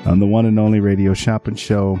on the one and only Radio Shopping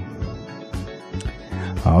Show.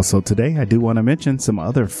 Also today, I do want to mention some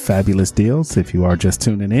other fabulous deals if you are just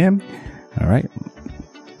tuning in. All right.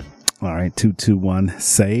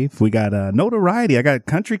 221-SAVE. We got Notoriety. I got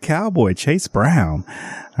Country Cowboy, Chase Brown.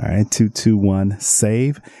 All right,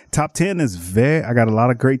 221-SAVE. Top 10 is I got a lot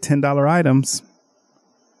of great $10 items.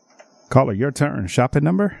 Caller, your turn. Shopping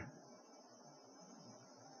number?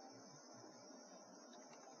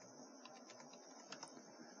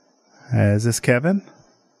 Is this Kevin?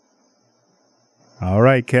 All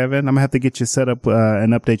right, Kevin. I'm going to have to get you set up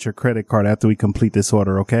and update your credit card after we complete this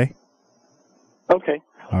order, okay? Okay.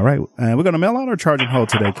 All right. We're going to mail out or charge and hold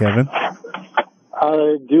today, Kevin?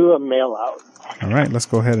 Do a mail out. All right. Let's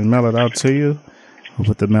go ahead and mail it out to you. We'll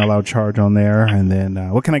put the mail out charge on there. And then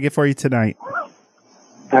what can I get for you tonight? All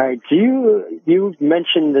right. You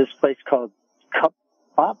mentioned this place called Cup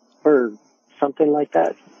Bop or something like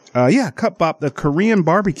that? Yeah, Cup Bop, the Korean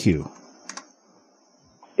barbecue.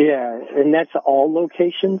 Yeah, and that's all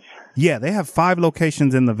locations? Yeah, they have 5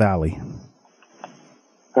 locations in the valley.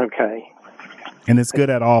 Okay. And it's good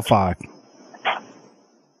at all 5.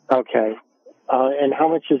 Okay. And how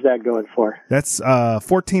much is that going for? That's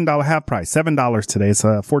 $14 half price, $7 today. It's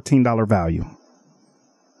a $14 value.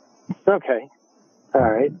 Okay. All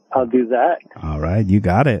right. I'll do that. All right. You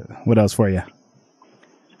got it. What else for you?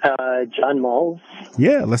 John Mull's.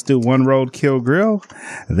 Yeah, let's do One Roadkill Grill.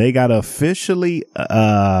 They got officially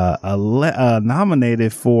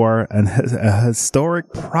nominated for a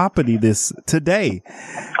historic property today.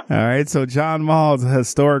 All right, so John Mull's a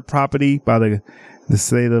historic property by the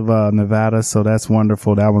state of Nevada, so that's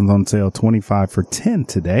wonderful. That one's on sale 25 for $10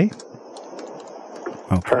 today.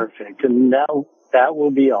 Okay. Perfect, and now that will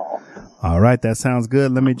be all. All right, that sounds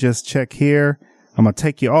good. Let me just check here. I'm going to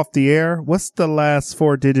take you off the air. What's the last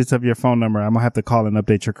 4 digits of your phone number? I'm going to have to call and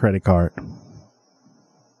update your credit card.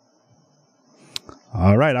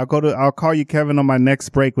 All right. I'll call you, Kevin, on my next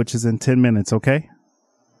break, which is in 10 minutes. Okay.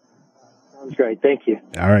 Sounds great. Thank you.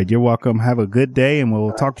 All right. You're welcome. Have a good day and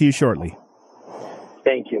we'll talk to you shortly.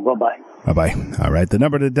 Thank you. Bye-bye. Bye-bye. All right. The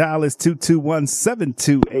number to dial is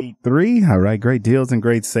 221-7283. All right. Great deals and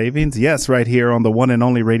great savings. Yes, right here on the one and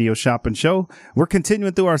only Radio Shopping Show. We're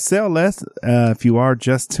continuing through our sale list. If you are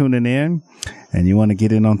just tuning in and you want to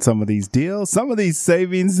get in on some of these deals, some of these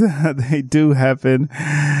savings, they do happen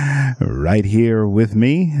right here with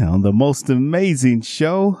me on the most amazing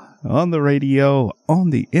show on the radio,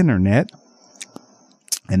 on the internet.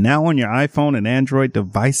 And now on your iPhone and Android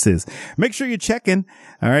devices. Make sure you're checking,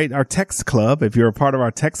 all right, our text club. If you're a part of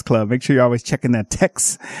our text club, make sure you're always checking that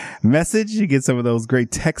text message. You get some of those great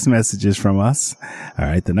text messages from us. All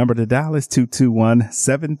right, the number to dial is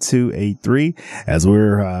 221-7283. As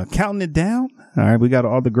we're counting it down, all right, we got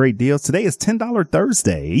all the great deals. Today is $10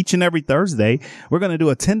 Thursday. Each and every Thursday, we're going to do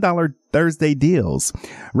a $10 Thursday deals.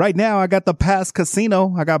 Right now, I got the Pass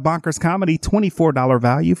Casino. I got Bonkers Comedy, $24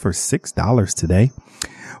 value for $6 today.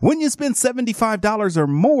 When you spend $75 or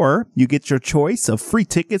more, you get your choice of free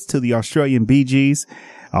tickets to the Australian Bee Gees.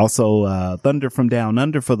 Also, Thunder from Down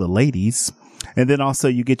Under for the ladies. And then also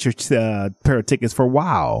you get your pair of tickets for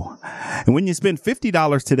WOW. And when you spend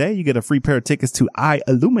 $50 today, you get a free pair of tickets to I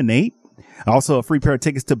Illuminate. Also a free pair of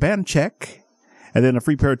tickets to Bandcheck. And then a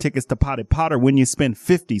free pair of tickets to Potted Potter when you spend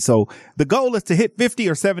 $50. So the goal is to hit 50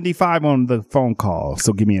 or 75 on the phone call.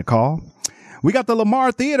 So give me a call. We got the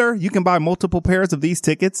Lamar Theater. You can buy multiple pairs of these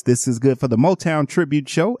tickets. This is good for the Motown Tribute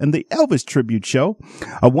Show and the Elvis Tribute Show.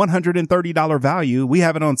 A $130 value. We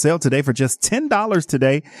have it on sale today for just $10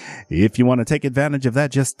 today. If you want to take advantage of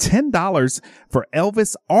that, just $10 for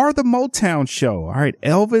Elvis or the Motown Show. All right.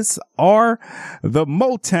 Elvis or the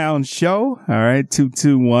Motown Show. All right.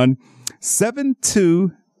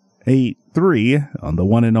 221-7283 on the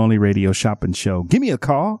one and only Radio Shopping Show. Give me a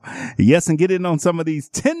call. Yes, and get in on some of these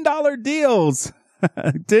 $10 deals.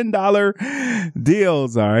 $10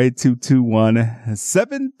 deals. All right.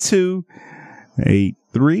 221-7283.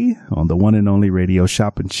 222-83 on the one and only Radio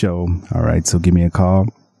Shopping Show. All right. So give me a call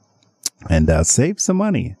and save some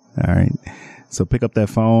money. All right. So pick up that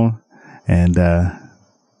phone and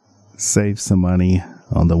save some money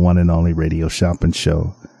on the one and only Radio Shopping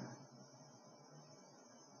Show.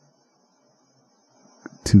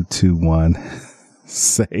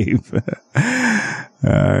 221-SAVE.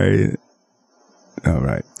 All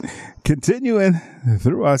right. Continuing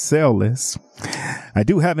through our sale list, I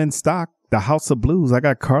do have in stock the House of Blues. I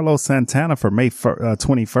got Carlos Santana for May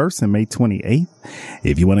 21st and May 28th.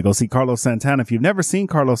 If you want to go see Carlos Santana, if you've never seen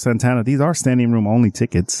Carlos Santana, these are standing room only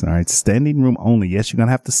tickets. All right. Standing room only. Yes, you're going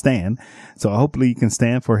to have to stand. So hopefully you can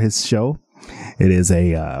stand for his show. It is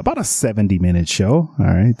about a 70-minute show. All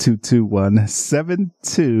right.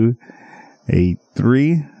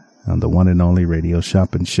 221-7283 on the one and only Radio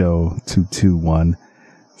Shopping Show.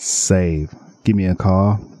 221-SAVE. Give me a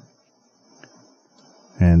call.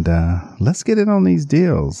 And let's get in on these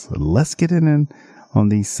deals. Let's get in on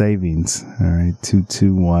these savings. All right.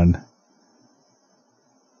 221.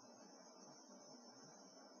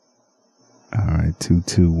 All right.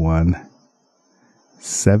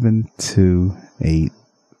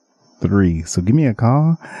 221-7283. So give me a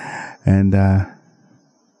call. And all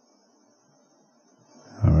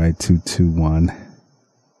right.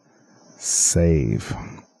 221-SAVE.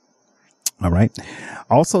 All right.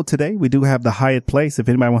 Also today we do have the Hyatt Place. If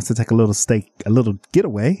anybody wants to take a little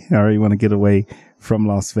getaway, all right, you want to get away from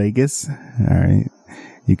Las Vegas. All right.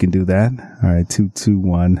 You can do that. All right.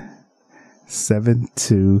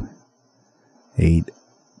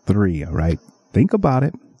 221-7283. All right. Think about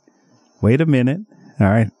it. Wait a minute. All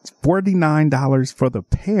right. It's $49 for the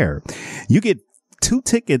pair. You get 2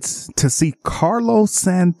 tickets to see Carlos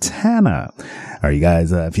Santana. All right, you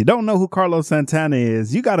guys, if you don't know who Carlos Santana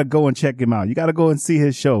is, you got to go and check him out. You got to go and see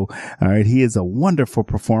his show. All right. He is a wonderful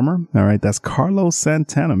performer. All right. That's Carlos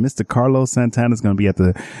Santana. Mr. Carlos Santana is going to be at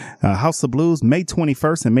the House of Blues May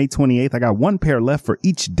 21st and May 28th. I got 1 pair left for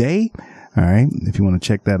each day. All right. If you want to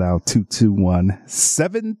check that out,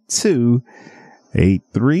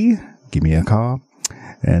 221-7283. Give me a call.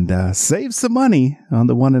 And save some money on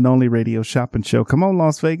the one and only Radio Shopping Show. Come on,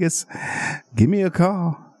 Las Vegas. Give me a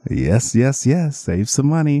call. Yes, yes, yes. Save some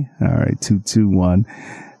money. All right.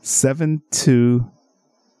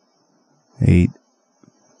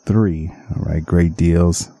 221-7283. All right. Great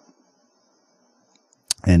deals.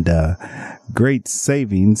 And great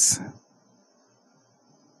savings.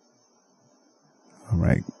 All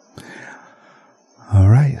right. All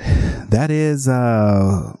right. That is,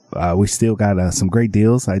 we still got some great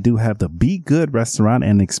deals. I do have the Be Good Restaurant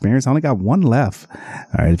and Experience. I only got 1 left.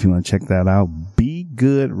 All right. If you want to check that out, Be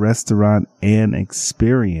Good Restaurant and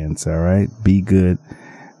Experience. All right. Be Good,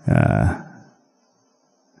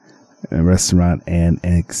 Restaurant and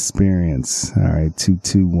Experience. All right.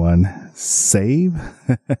 221-SAVE.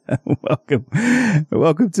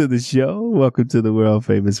 Welcome to the show. Welcome to the world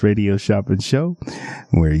famous Radio Shopping Show,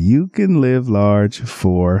 where you can live large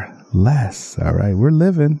for less. All right. We're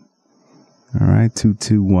living. All right.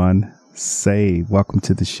 221-SAVE. Welcome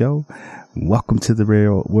to the show. Welcome to the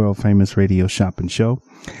world famous Radio Shopping Show.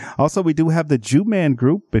 Also, we do have the Jew Man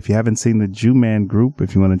Group. If you haven't seen the Jew Man Group,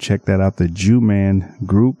 if you want to check that out, the Jew Man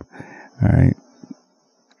Group. All right.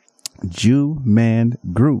 Jew Man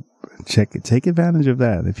Group. Check it. Take advantage of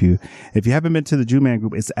that. If you haven't been to the Jew Man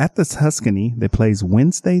Group, it's at the Tuscany. They plays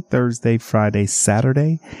Wednesday, Thursday, Friday,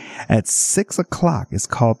 Saturday at 6:00. It's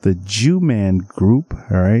called the Jew Man Group.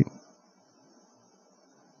 All right.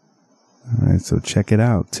 All right. So check it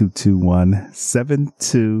out.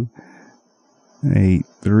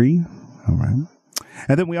 221-7283. All right.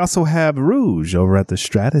 And then we also have Rouge over at the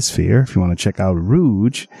Stratosphere. If you want to check out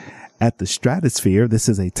Rouge at the Stratosphere, this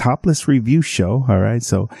is a topless review show. All right.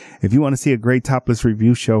 So if you want to see a great topless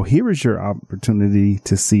review show, here is your opportunity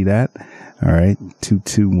to see that. All right.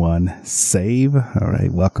 221-SAVE. All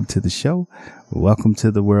right. Welcome to the show. Welcome to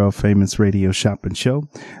the world famous Radio Shopping Show,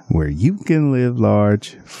 where you can live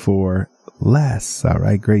large for less. All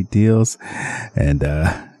right. Great deals and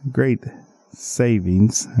great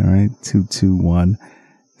savings. All right.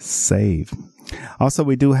 221-SAVE. Also,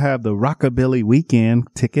 we do have the Rockabilly Weekend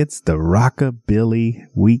tickets. The Rockabilly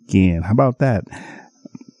Weekend. How about that?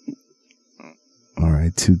 All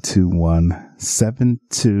right.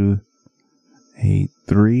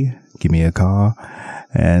 221-7283. Give me a call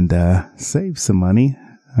and save some money.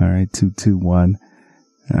 All right.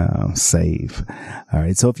 221-SAVE. All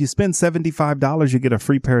right. So if you spend $75, you get a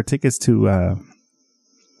free pair of tickets to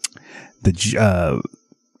the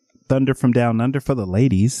Thunder from Down Under for the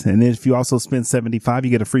ladies. And then if you also spend $75, you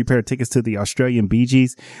get a free pair of tickets to the Australian Bee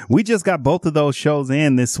Gees. We just got both of those shows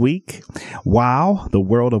in this week. Wow, the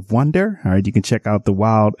World of Wonder. All right, you can check out the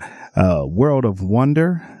Wild World of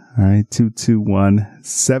Wonder. All right,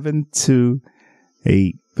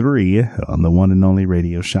 221-7283 on the one and only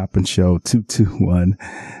Radio Shopping Show.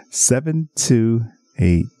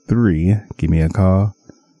 221-7283. Give me a call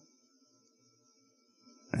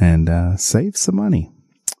and save some money.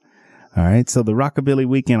 All right, so the Rockabilly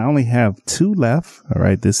Weekend, I only have 2 left. All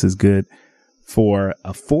right, this is good for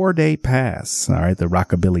a 4-day pass. All right, the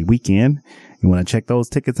Rockabilly Weekend. You want to check those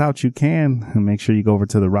tickets out, you can. And make sure you go over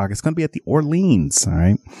to the Rock. It's going to be at the Orleans. All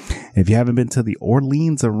right. If you haven't been to the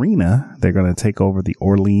Orleans Arena, they're going to take over the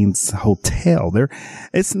Orleans Hotel.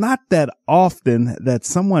 It's not that often that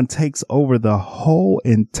someone takes over the whole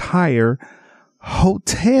entire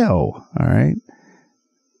hotel. All right.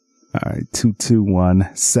 All right.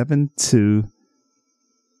 221-72.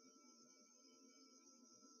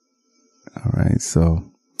 All right. So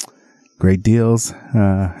great deals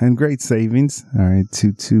and great savings. All right.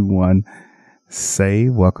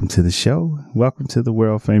 221-SAVE. Welcome to the show. Welcome to the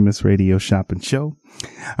world famous Radio Shopping Show.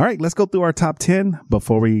 All right. Let's go through our top 10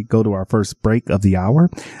 before we go to our first break of the hour.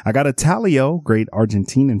 I got Italio, great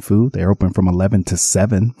Argentinian food. They're open from 11 to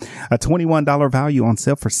 7. A $21 value on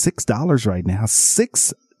sale for $6 right now.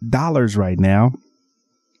 $6 right now.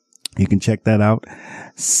 You can check that out.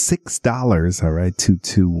 $6. All right.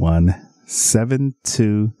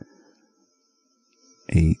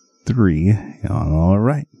 221-7283. All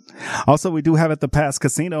right. Also, we do have at the Pass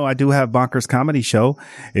Casino, I do have Bonkers Comedy Show.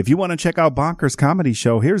 If you want to check out Bonkers Comedy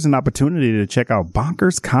Show, here's an opportunity to check out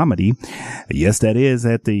Bonkers Comedy. Yes, that is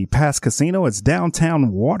at the Pass Casino. It's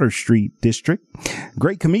downtown Water Street District.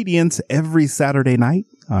 Great comedians every Saturday night.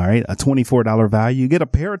 All right. A $24 value. You get a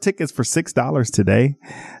pair of tickets for $6 today.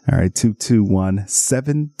 All right.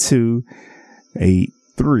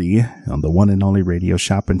 221-7283 on the one and only Radio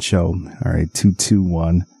Shopping Show. All right.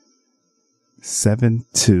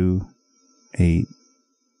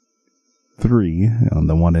 221-7283 on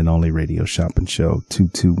the one and only Radio Shopping Show.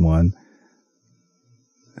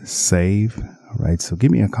 221-SAVE. All right. So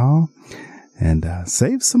give me a call and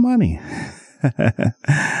save some money.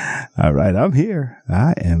 All right. I'm here.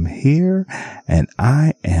 I am here and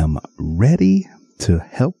I am ready to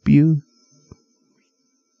help you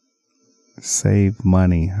save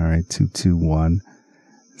money. All right.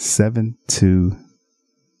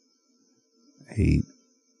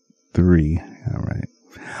 221-7283. All right.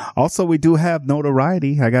 Also, we do have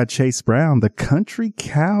notoriety. I got Chase Brown, the country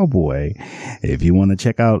cowboy. If you want to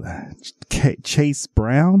check out Chase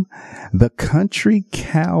Brown, the country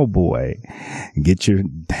cowboy, get your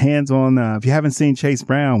hands on, if you haven't seen Chase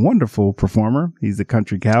Brown, wonderful performer. He's the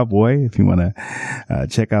country cowboy. If you want to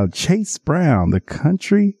check out Chase Brown, the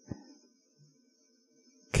country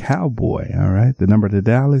cowboy. All right. The number to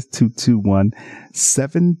dial is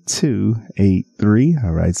 221-7283.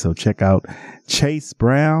 All right. So check out Chase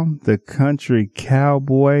Brown, the country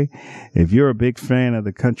cowboy. If you're a big fan of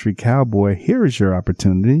the country cowboy, here is your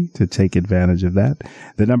opportunity to take advantage of that.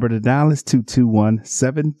 The number to dial is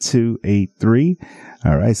 221-7283.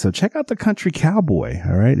 All right. So check out the country cowboy.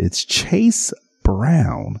 All right. It's Chase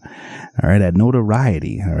Brown. All right. At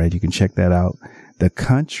notoriety. All right. You can check that out. The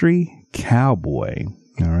country cowboy.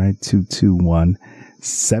 All right,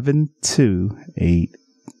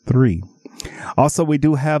 221-7283. Also, we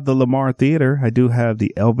do have the Lamar Theater. I do have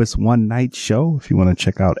the Elvis One Night Show. If you want to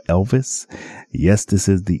check out Elvis. Yes, this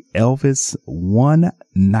is the Elvis One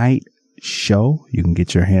Night Show. You can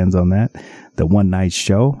get your hands on that. The One Night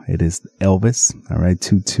Show. It is Elvis. All right,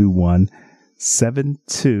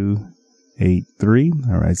 221-7283.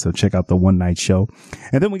 All right. So check out the One Night Show.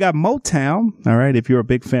 And then we got Motown. All right. If you're a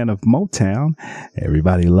big fan of Motown,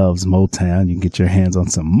 everybody loves Motown. You can get your hands on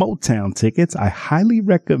some Motown tickets. I highly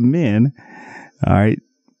recommend. All right.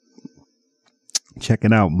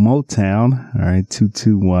 Checking out Motown. All right.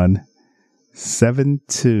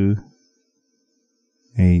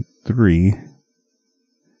 221-7283.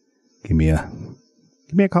 Give me a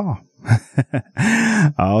call.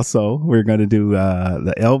 Also, we're going to do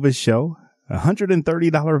the Elvis show.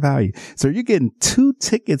 $130 value. So you're getting 2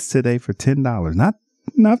 tickets today for $10. Not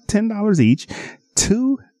 $10 each.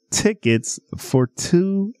 2 tickets for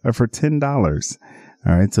 $10.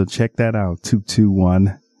 All right. So check that out.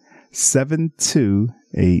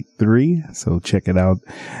 221-7283. So check it out.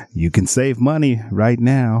 You can save money right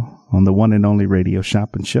now on the one and only Radio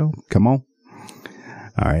Shopping Show. Come on.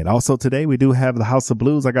 All right. Also today we do have the House of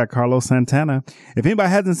Blues. I got Carlos Santana. If anybody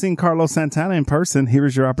hasn't seen Carlos Santana in person, here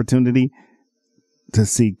is your opportunity to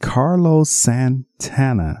see Carlos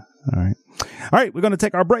Santana. All right. We're going to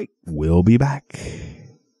take our break. We'll be back.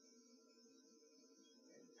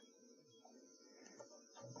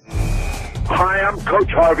 Hi, I'm Coach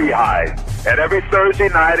Harvey Hyde, and every Thursday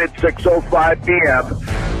night at 6:05 p.m.,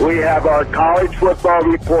 we have our college football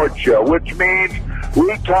report show, which means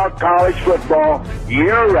we talk college football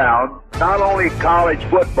year-round, not only college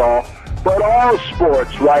football, but all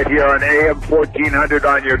sports right here on AM 1400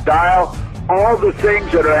 on your dial, all the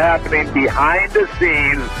things that are happening behind the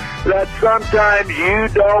scenes that sometimes you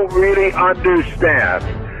don't really understand.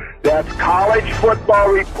 That's College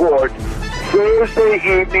Football Report, Thursday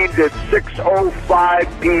evenings at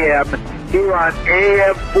 6:05 p.m. here on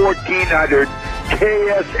AM 1400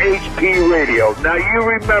 KSHP Radio. Now you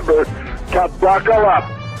remember to buckle up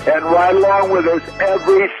and ride along with us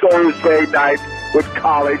every Thursday night with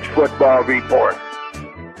College Football Report.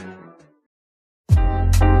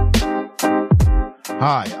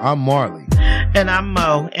 Hi, I'm Marley. And I'm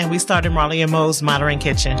Mo, and we started Marley and Mo's Modern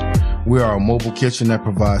Kitchen. We are a mobile kitchen that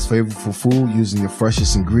provides flavorful food using the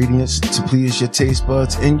freshest ingredients to please your taste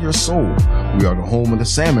buds and your soul. We are the home of the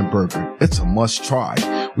salmon burger. It's a must try.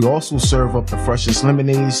 We also serve up the freshest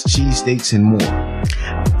lemonades, cheesesteaks, and more.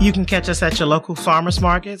 You can catch us at your local farmers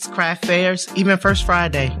markets, craft fairs, even First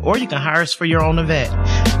Friday, or you can hire us for your own event.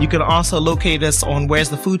 You can also locate us on Where's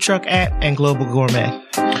the Food Truck At and Global Gourmet.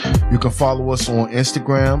 You can follow us on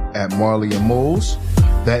Instagram at Marley and Mo's.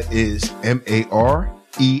 That is MarleyMoes.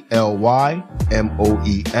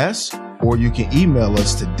 Or you can email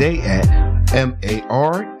us today at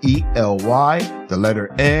MarleyNMoes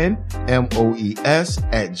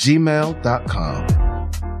 @gmail.com.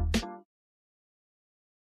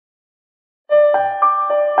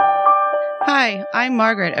 Hi, I'm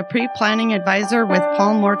Margaret, a pre-planning advisor with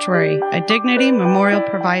Palm Mortuary, a Dignity Memorial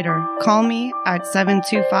provider. Call me at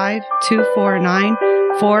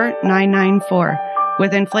 725-249-4994.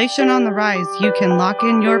 With inflation on the rise, you can lock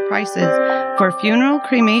in your prices for funeral,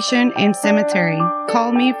 cremation, and cemetery.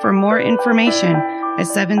 Call me for more information at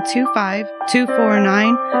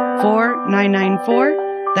 725-249-4994.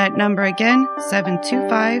 That number again,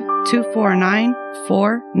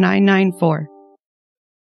 725-249-4994.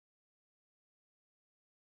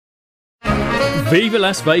 Viva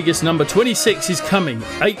Las Vegas number 26 is coming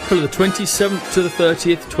April the 27th to the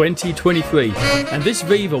 30th, 2023. And this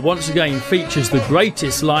Viva once again features the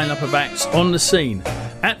greatest lineup of acts on the scene.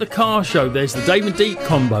 At the car show, there's the Dave and Deep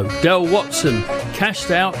combo, Del Watson,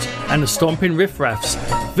 Cashed Out, and the Stompin' Riff Raffs.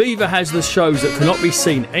 Viva has the shows that cannot be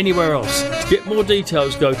seen anywhere else. To get more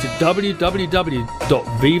details, go to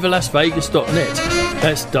www.vivalasvegas.net.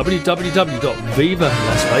 That's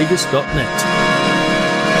www.vivalasvegas.net.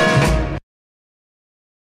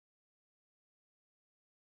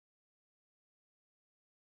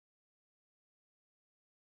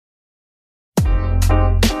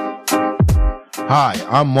 Hi,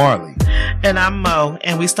 I'm Marley. And I'm Mo,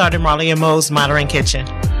 and we started Marley and Mo's Modern Kitchen.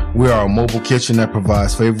 We are a mobile kitchen that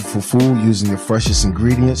provides flavorful food using the freshest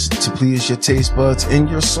ingredients to please your taste buds and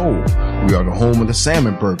your soul. We are the home of the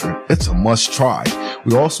salmon burger. It's a must try.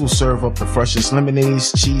 We also serve up the freshest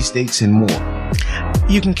lemonades, cheesesteaks, and more.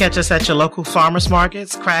 You can catch us at your local farmers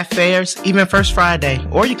markets, craft fairs, even First Friday,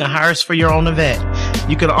 or you can hire us for your own event.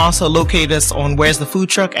 You can also locate us on Where's the Food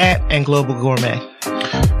Truck At and Global Gourmet.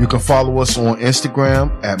 You can follow us on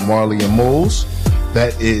Instagram at Marley and Moes.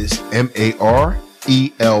 That is MarleyMoes.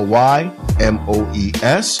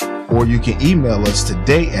 Or you can email us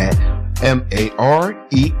today at MarleyNMoes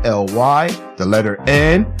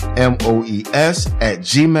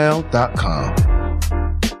 @gmail.com.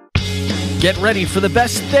 Get ready for the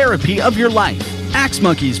best therapy of your life. Axe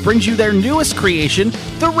Monkeys brings you their newest creation,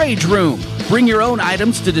 the Rage Room. Bring your own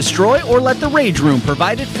items to destroy or let the Rage Room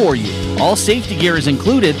provide it for you. All safety gear is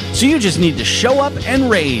included, so you just need to show up and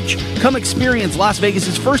rage. Come experience Las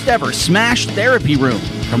Vegas' first ever Smash Therapy Room.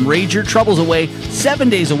 Come rage your troubles away 7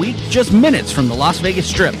 days a week, just minutes from the Las Vegas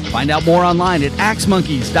Strip. Find out more online at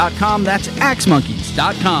axemonkeys.com. That's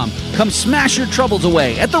axemonkeys.com. Come smash your troubles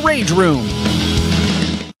away at the Rage Room.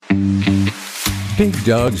 Big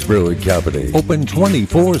Dogs Brewing Company, open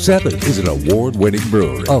 24/7, is an award-winning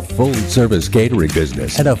brewery, a full-service catering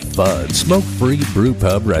business, and a fun, smoke-free brew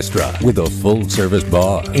pub restaurant with a full-service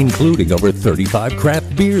bar, including over 35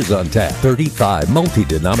 craft beers on tap, 35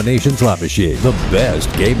 multi-denomination slot machines, the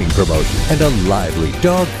best gaming promotion, and a lively,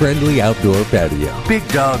 dog-friendly outdoor patio. Big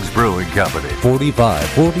Dogs Brewing Company,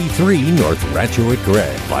 4543 North Rancho at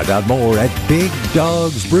Gray. Find out more at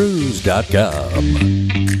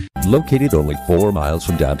BigDogsBrews.com. Located only 4 miles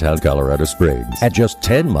from downtown Colorado Springs and just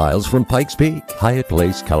 10 miles from Pikes Peak, Hyatt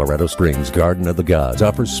Place Colorado Springs Garden of the Gods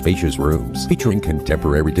offers spacious rooms featuring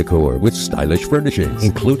contemporary decor with stylish furnishings,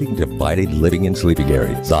 including divided living and sleeping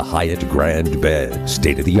areas, the Hyatt Grand Bed,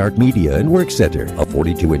 state-of-the-art media and work center, a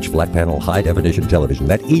 42-inch flat-panel high-definition television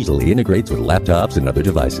that easily integrates with laptops and other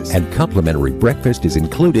devices, and complimentary breakfast is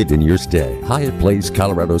included in your stay. Hyatt Place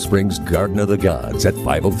Colorado Springs Garden of the Gods at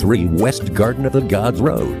 503 West Garden of the Gods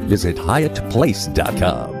Road. Visit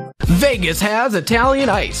HyattPlace.com. Vegas has Italian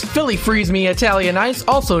Ice. Philly Freeze Me Italian Ice,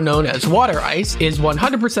 also known as water ice, is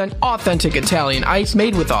 100% authentic Italian ice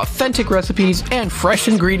made with authentic recipes and fresh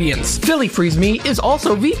ingredients. Philly Freeze Me is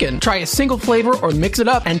also vegan. Try a single flavor or mix it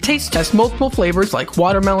up and taste test multiple flavors like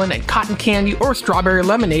watermelon and cotton candy or strawberry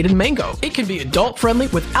lemonade and mango. It can be adult friendly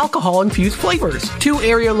with alcohol infused flavors. 2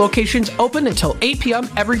 area locations open until 8 p.m.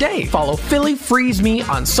 every day. Follow Philly Freeze Me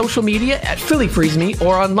on social media at Philly Freeze Me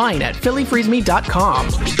or online at phillyfreezeme.com.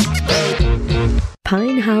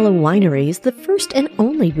 Pine Hollow Winery is the first and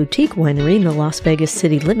only boutique winery in the Las Vegas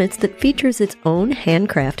city limits that features its own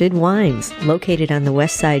handcrafted wines. Located on the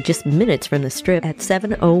west side just minutes from the Strip at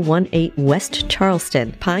 7018 West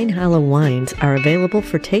Charleston, Pine Hollow wines are available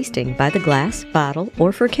for tasting by the glass, bottle,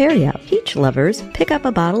 or for carryout. Peach lovers, pick up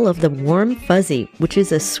a bottle of the Warm Fuzzy, which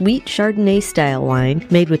is a sweet Chardonnay-style wine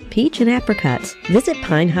made with peach and apricots. Visit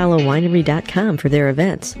PineHollowWinery.com for their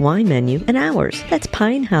events, wine menu, and hours. That's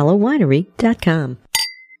PineHollowWinery.com.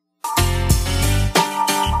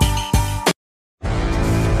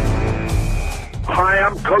 Hi,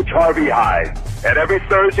 I'm Coach Harvey Hyde, and every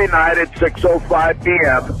Thursday night at 6:05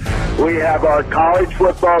 p.m., we have our college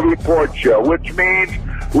football report show, which means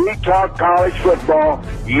we talk college football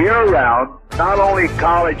year-round, not only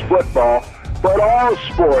college football, but all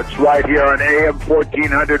sports right here on AM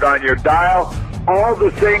 1400 on your dial, all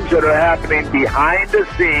the things that are happening behind the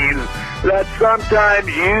scenes that sometimes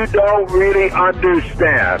you don't really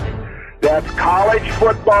understand. That's College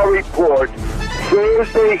Football Report,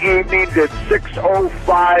 Thursday evenings at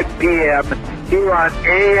 6:05 p.m. here on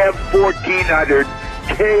AM 1400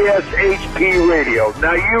 KSHP Radio.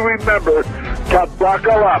 Now you remember to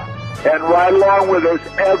buckle up and ride along with us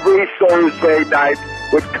every Thursday night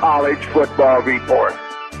with College Football Report.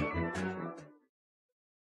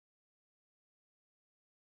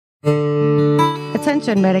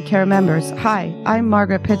 Attention Medicare members. Hi, I'm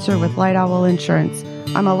Margaret Pitcher with Light Owl Insurance.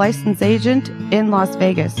 I'm a licensed agent in Las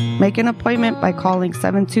Vegas. Make an appointment by calling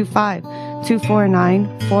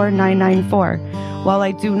 725-249-4994. While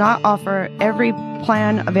I do not offer every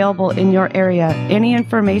plan available in your area, any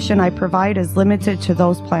information I provide is limited to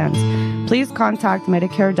those plans. Please contact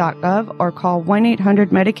Medicare.gov or call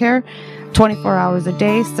 1-800-MEDICARE 24 hours a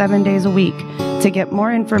day, 7 days a week to get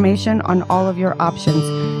more information on all of your options.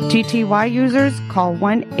 TTY users, call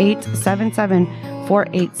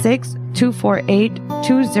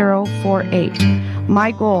 1-877-486-248-2048.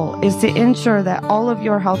 My goal is to ensure that all of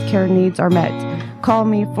your healthcare needs are met. Call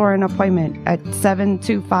me for an appointment at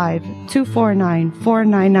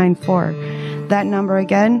 725-249-4994. That number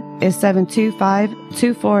again is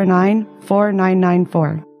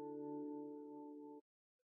 725-249-4994.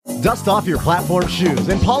 Dust off your platform shoes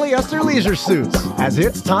and polyester leisure suits, as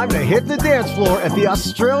it's time to hit the dance floor at the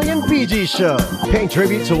Australian Bee Gees Show. Paying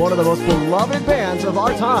tribute to one of the most beloved bands of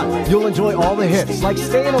our time, you'll enjoy all the hits like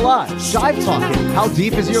Staying Alive, Jive Talking, How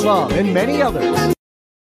Deep Is Your Love, and many others.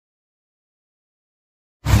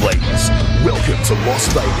 Ladies, welcome to Las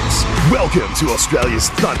Vegas. Welcome to Australia's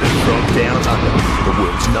Thunder from Down Under. The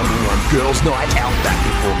world's #1 girls' night out that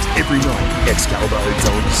performs every night at Excalibur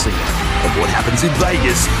Hotel and Casino. And what happens in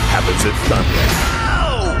Vegas happens at Thunder.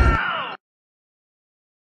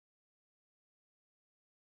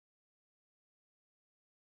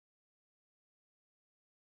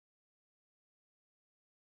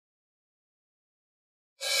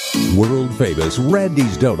 World famous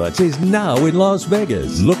Randy's Donuts is now in Las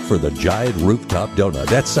Vegas. Look for the giant rooftop donut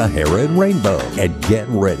at Sahara and Rainbow and get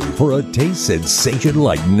ready for a taste sensation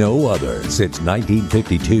like no other. Since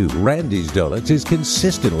 1952, Randy's Donuts is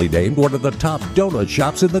consistently named one of the top donut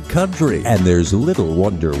shops in the country. And there's little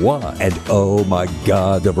wonder why. And oh my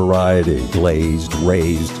God, the variety. Glazed,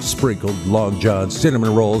 raised, sprinkled, Long John,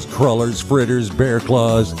 cinnamon rolls, crullers, fritters, bear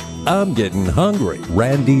claws. I'm getting hungry.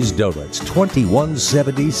 Randy's Donuts,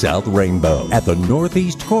 2170 South Rainbow, at the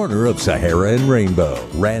northeast corner of Sahara and Rainbow.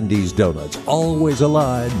 Randy's Donuts, always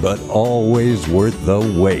alive, but always worth the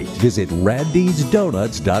wait. Visit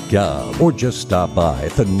randysdonuts.com or just stop by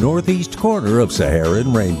at the northeast corner of Sahara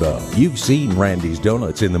and Rainbow. You've seen Randy's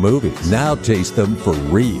Donuts in the movies. Now taste them for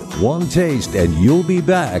real. One taste and you'll be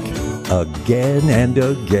back again and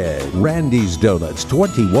again. Randy's Donuts,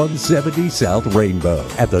 2170 South Rainbow,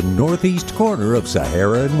 at the northeast corner of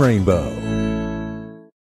Sahara and Rainbow.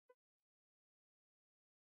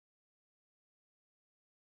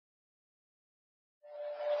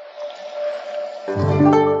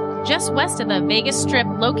 Just west of the Vegas Strip,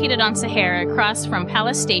 located on Sahara across from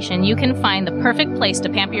Palace Station, you can find the perfect place to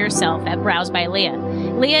pamper yourself at Brows by Leah.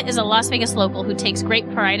 Leah is a Las Vegas local who takes great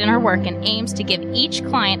pride in her work and aims to give each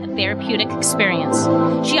client a therapeutic experience.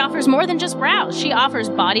 She offers more than just brows. She offers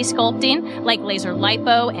body sculpting, like laser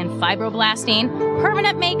lipo and fibroblasting,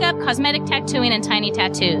 permanent makeup, cosmetic tattooing, and tiny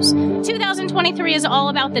tattoos. 2023 is all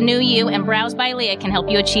about the new you, and Brows by Leah can help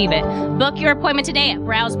you achieve it. Book your appointment today at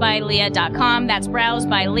browsbyleah.com. That's Brows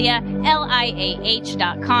by Leah,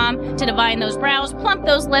 LIAH.com, to define those brows, plump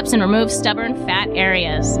those lips, and remove stubborn fat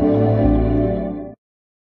areas.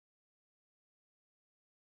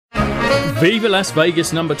 Viva Las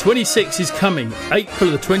Vegas number 26 is coming April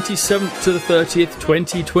the 27th to the 30th,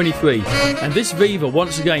 2023. And this Viva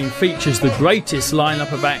once again features the greatest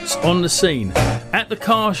lineup of acts on the scene. At the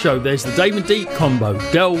car show, there's the Damon Deep combo,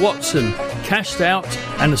 Del Watson, Cashed Out,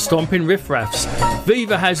 and the Stomping Riff Raffs.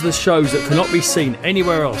 Viva has the shows that cannot be seen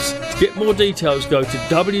anywhere else. To get more details, go to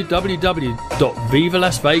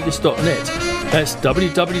www.vivalasvegas.net. That's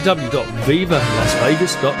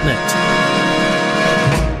www.vivalasvegas.net.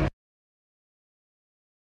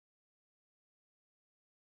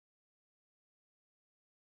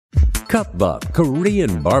 Cup Bop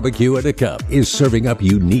Korean Barbecue in a Cup is serving up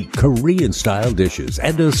unique Korean-style dishes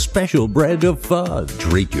and a special brand of fun.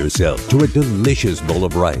 Treat yourself to a delicious bowl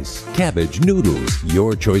of rice, cabbage noodles,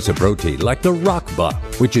 your choice of protein like the Rock Bop,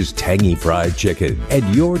 which is tangy fried chicken,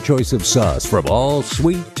 and your choice of sauce from all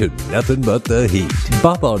sweet to nothing but the heat.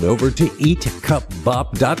 Bop on over to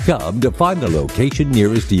eatcupbop.com to find the location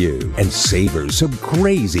nearest you and savor some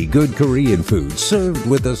crazy good Korean food served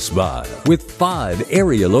with a smile. With 5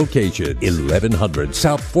 area locations: 1100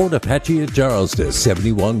 South Fort Apache at Charleston,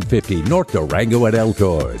 7150 North Durango at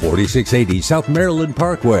Elkhorn, 4680 South Maryland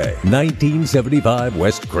Parkway, 1975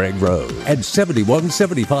 West Craig Road, and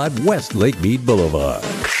 7175 West Lake Mead Boulevard.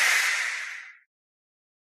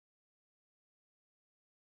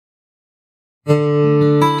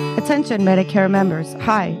 Attention Medicare members.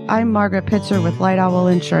 Hi, I'm Margaret Pitcher with Light Owl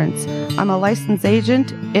Insurance. I'm a licensed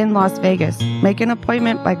agent in Las Vegas. Make an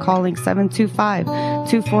appointment by calling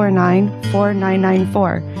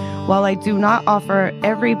 725-249-4994. While I do not offer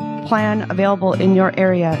every plan available in your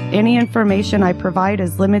area, any information I provide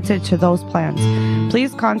is limited to those plans.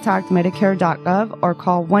 Please contact Medicare.gov or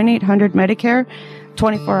call 1-800-MEDICARE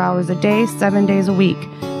 24 hours a day, 7 days a week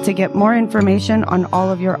to get more information on all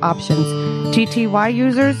of your options. TTY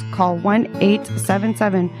users, call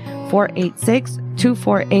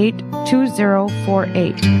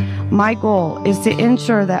 1-877-486-248-2048. My goal is to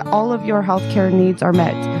ensure that all of your healthcare needs are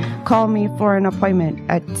met. Call me for an appointment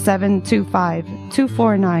at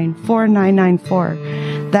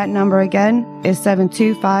 725-249-4994. That number again is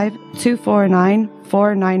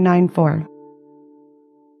 725-249-4994.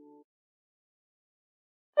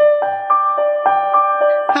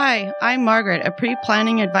 Hi, I'm Margaret, a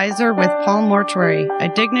pre-planning advisor with Palm Mortuary, a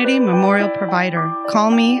Dignity Memorial provider. Call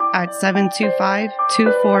me at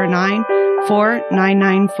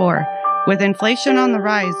 725-249-4994. With inflation on the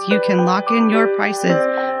rise, you can lock in your prices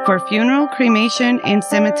for funeral, cremation, and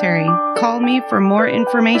cemetery. Call me for more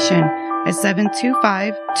information at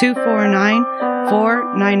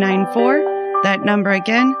 725-249-4994. That number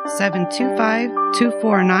again,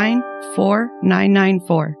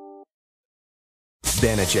 725-249-4994.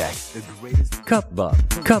 Banachak, the greatest. Cup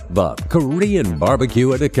Bop Korean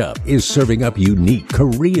Barbecue in a Cup is serving up unique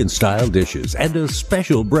Korean-style dishes and a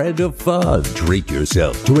special brand of fun. Treat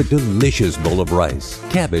yourself to a delicious bowl of rice,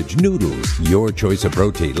 cabbage noodles, your choice of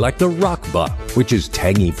protein like the Rock Bop, which is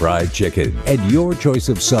tangy fried chicken, and your choice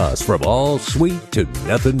of sauce from all sweet to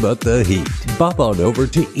nothing but the heat. Bop on over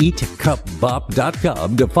to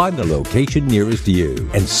eatcupbop.com to find the location nearest you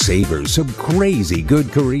and savor some crazy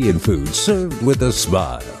good Korean food served with a smile.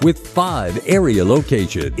 With 5 area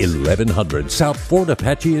locations: 1100 South Fort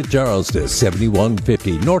Apache at Charleston,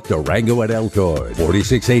 7150 North Durango at Elkhorn,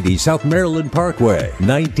 4680 South Maryland Parkway,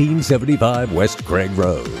 1975 West Craig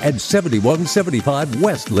Road, and 7175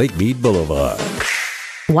 West Lake Mead Boulevard.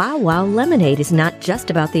 Wow Wow Lemonade is not just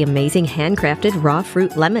about the amazing handcrafted raw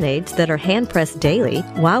fruit lemonades that are hand-pressed daily.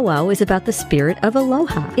 Wow Wow is about the spirit of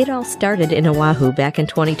aloha. It all started in Oahu back in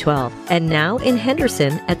 2012, and now in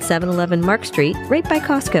Henderson at 711 Mark Street, right by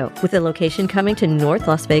Costco, with a location coming to North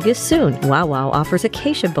Las Vegas soon. Wow Wow offers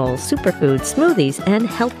acacia bowls, superfoods, smoothies, and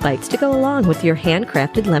health bites to go along with your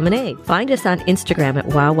handcrafted lemonade. Find us on Instagram at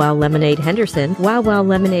Wow Wow Lemonade Henderson, Wow Wow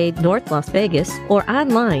Lemonade North Las Vegas, or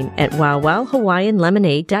online at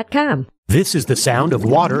wowwowhawaiianlemonade.com. This is the sound of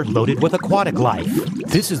water loaded with aquatic life.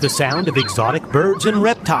 This is the sound of exotic birds and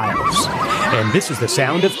reptiles. And this is the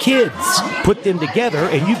sound of kids. Put them together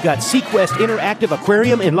and you've got SeaQuest Interactive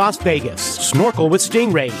Aquarium in Las Vegas. Snorkel with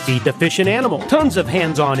stingrays, feed the fish and animal, tons of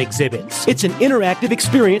hands-on exhibits. It's an interactive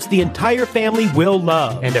experience the entire family will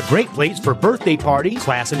love. And a great place for birthday parties,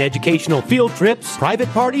 class and educational field trips, private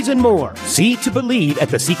parties, and more. See to believe at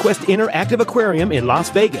the SeaQuest Interactive Aquarium in Las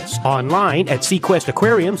Vegas. Online at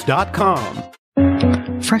SeaQuestAquariums.com.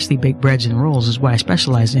 Freshly baked breads and rolls is what I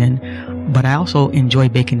specialize in, but I also enjoy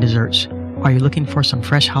baking desserts. Are you looking for some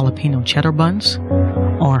fresh jalapeno cheddar buns?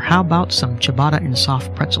 Or how about some ciabatta and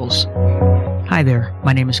soft pretzels? Hi there,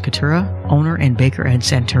 my name is Katura, owner and baker at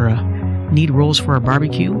Santura. Need rolls for a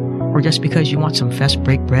barbecue? Or just because you want some fresh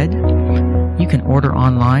baked bread? You can order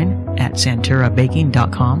online at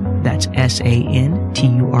santurabaking.com. That's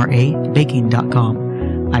SANTURA baking.com.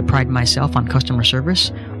 I pride myself on customer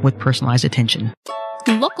service with personalized attention.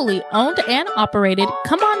 Locally owned and operated,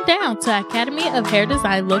 come on down to Academy of Hair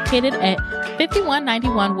Design located at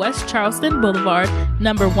 5191 West Charleston Boulevard,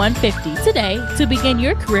 number 150, today to begin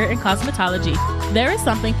your career in cosmetology. There is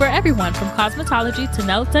something for everyone from cosmetology to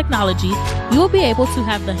nail technology. You will be able to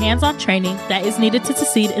have the hands-on training that is needed to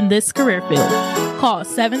succeed in this career field. Call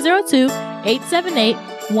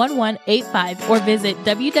 702-878-1185 or visit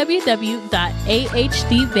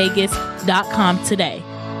www.ahdvegas.com today.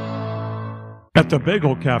 At the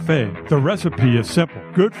Bagel Cafe, the recipe is simple,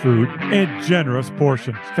 good food, and generous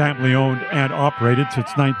portions. Family owned and operated since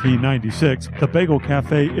 1996, the Bagel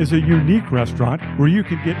Cafe is a unique restaurant where you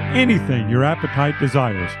can get anything your appetite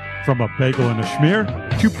desires. From a bagel and a schmear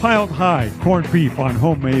to piled high corned beef on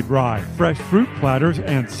homemade rye, fresh fruit platters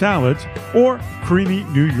and salads, or creamy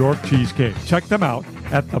New York cheesecake. Check them out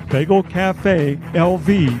at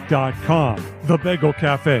thebagelcafeLV.com. The Bagel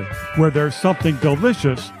Cafe, where there's something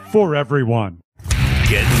delicious for everyone.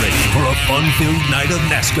 Get ready for a fun-filled night of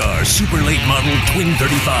NASCAR Super Late Model Twin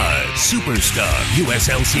 35, Superstar,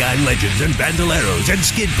 USLCI Legends and Bandoleros and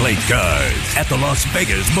skid plate cars at the Las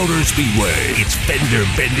Vegas Motor Speedway. It's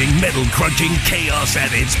fender-bending, metal-crunching chaos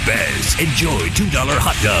at its best. Enjoy $2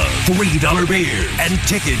 hot dog, $3 beer, and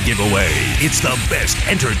ticket giveaway. It's the best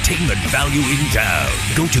entertainment value in town.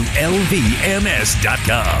 Go to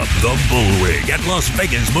LVMS.com. The Bull Ring at Las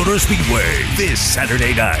Vegas Motor Speedway this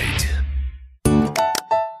Saturday night.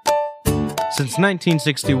 Since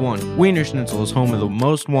 1961, Wiener Schnitzel is home of the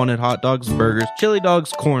most wanted hot dogs, burgers, chili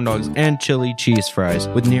dogs, corn dogs, and chili cheese fries.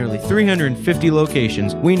 With nearly 350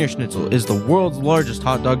 locations, Wiener Schnitzel is the world's largest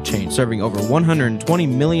hot dog chain, serving over 120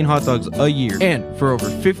 million hot dogs a year. And for over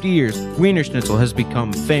 50 years, Wiener Schnitzel has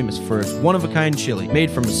become famous for its one-of-a-kind chili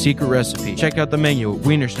made from a secret recipe. Check out the menu at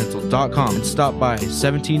wienerschnitzel.com and stop by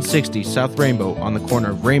 1760 South Rainbow on the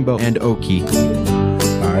corner of Rainbow and Oakey.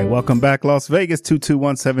 All right, welcome back, Las Vegas,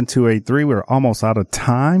 221-7283. We're almost out of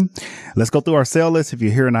time. Let's go through our sale list. If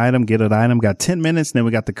you hear an item, get an item. Got 10 minutes, and then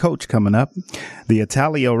we got the coach coming up. The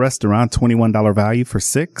Italio restaurant, $21 value for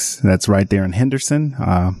 6. That's right there in Henderson.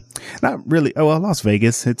 Not really. Oh, well, Las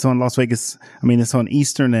Vegas. It's on Las Vegas. It's on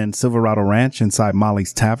Eastern and Silverado Ranch inside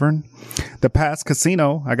Molly's Tavern. The Pass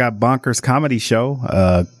Casino, I got Bonkers Comedy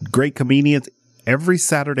Show. Great comedians every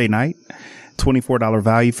Saturday night. $24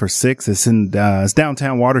 value for 6. It's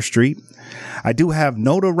downtown Water Street. I do have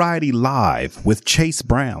Notoriety Live with Chase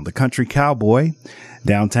Brown, the country cowboy,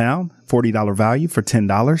 downtown. $40 value for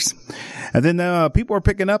 $10. And then people are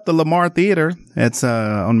picking up the Lamar Theater. It's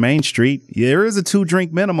on Main Street. There is a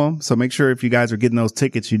 2-drink minimum, so make sure if you guys are getting those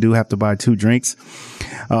tickets, you do have to buy 2 drinks.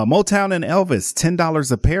 Motown and Elvis,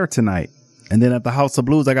 $10 a pair tonight. And then at the House of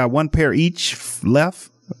Blues, I got 1 pair each left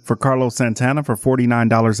for Carlos Santana for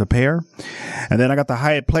 $49 a pair. And then I got the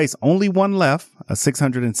Hyatt Place, only 1 left, a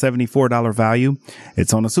 $674 value.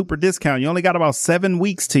 It's on a super discount. You only got about 7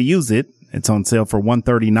 weeks to use it. It's on sale for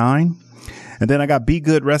 $139. And then I got Be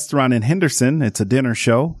Good Restaurant in Henderson. It's a dinner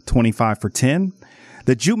show, 25 for 10.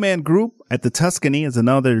 The Jew Man Group at the Tuscany is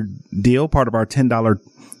another deal, part of our $10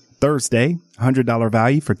 Thursday, $100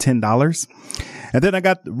 value for $10. And then I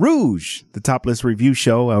got Rouge, the Topless Review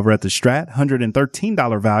Show over at the Strat,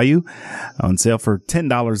 $113 value, on sale for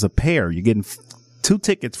 $10 a pair. You're getting 2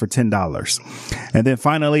 tickets for $10. And then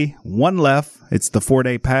finally, one left. It's the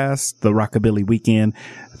 4-day pass, the Rockabilly Weekend,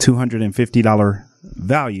 $250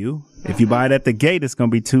 value. If you buy it at the gate, it's going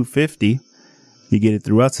to be $250. You get it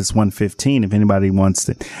through us, it's $115 if anybody wants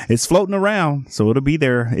it. It's floating around, so it'll be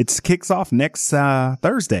there. It kicks off next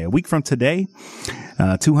Thursday, a week from today.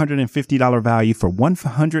 $250 value for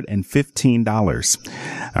 $115.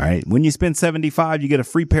 All right. When you spend $75, you get a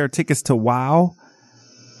free pair of tickets to WOW,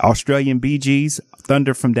 Australian Bee Gees,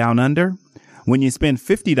 Thunder from Down Under. When you spend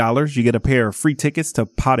 $50, you get a pair of free tickets to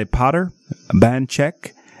Potted Potter,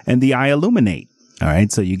 Bandcheck, and the I Illuminate. All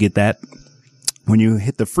right. So you get that. When you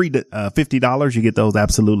hit the free $50, you get those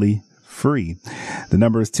absolutely free. The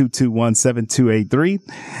number is 221-7283.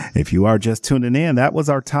 If you are just tuning in, that was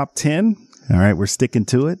our top 10. All right, we're sticking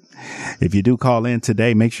to it. If you do call in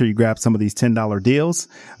today, make sure you grab some of these $10 deals.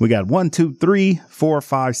 We got 1, 2, 3, 4,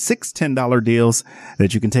 5, 6 $10 deals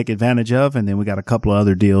that you can take advantage of. And then we got a couple of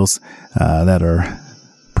other deals that are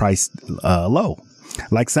priced low,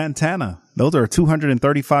 like Santana. Those are a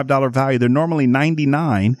 $235 value. They're normally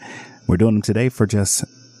 $99. We're doing them today for just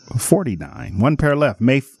 $49. One pair left,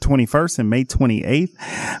 May 21st and May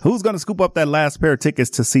 28th. Who's going to scoop up that last pair of tickets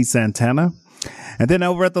to see Santana? And then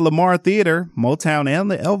over at the Lamar Theater, Motown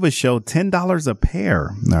and the Elvis Show, $10 a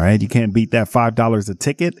pair. All right. You can't beat that. $5 a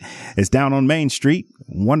ticket. It's down on Main Street.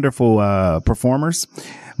 Wonderful performers.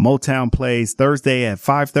 Motown plays Thursday at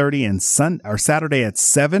 5:30 and Saturday at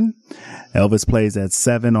 7. Elvis plays at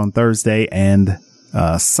 7 on Thursday and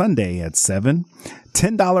Sunday at 7.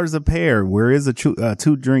 $10 a pair. Where is a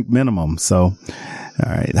 2-drink minimum? So, all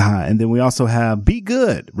right. And then we also have Be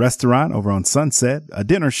Good Restaurant over on Sunset, a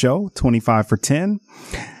dinner show, 25 for 10.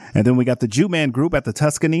 And then we got the Jew Man Group at the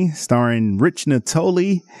Tuscany, starring Rich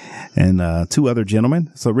Natoli and 2 other gentlemen.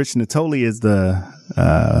 So Rich Natoli is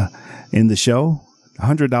in the show.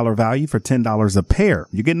 $100 value for $10 a pair.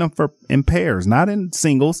 You're getting them in pairs, not in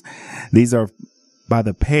singles. These are by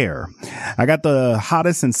the pair. I got the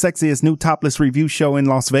hottest and sexiest new topless review show in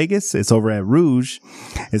Las Vegas. It's over at Rouge.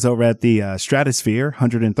 It's over at the Stratosphere.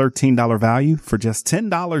 $113 value for just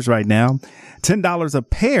 $10 right now. $10 a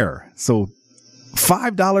pair. So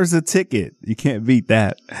 $5 a ticket. You can't beat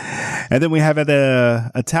that. And then we have at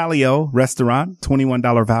the Italio restaurant,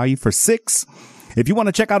 $21 value for $6. If you want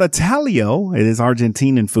to check out Italio, it is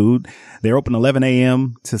Argentinian food. They're open 11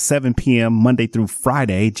 a.m. to 7 p.m. Monday through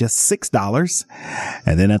Friday, just $6.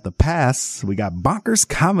 And then at the Pass, we got Bonkers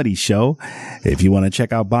Comedy Show. If you want to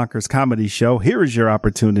check out Bonkers Comedy Show, here is your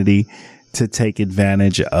opportunity to take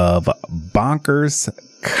advantage of Bonkers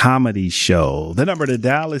Comedy Show. The number to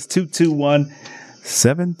dial is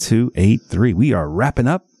 221-7283. We are wrapping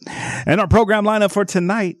up. And our program lineup for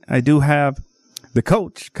tonight, I do have the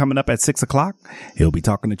coach coming up at 6 o'clock. He'll be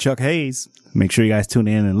talking to Chuck Hayes. Make sure you guys tune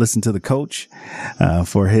in and listen to the coach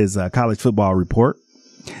for his college football report.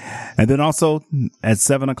 And then also at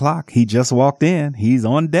 7 o'clock, he just walked in. He's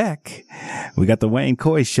on deck. We got the Wayne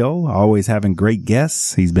Coy Show, always having great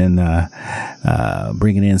guests. He's been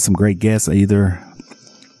bringing in some great guests, either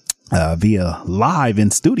via live in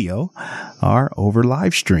studio or over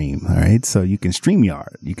live stream. All right. So you can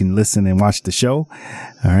StreamYard. You can listen and watch the show.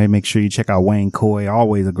 All right. Make sure you check out Wayne Coy.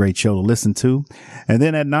 Always a great show to listen to. And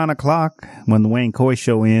then at 9 o'clock, when the Wayne Coy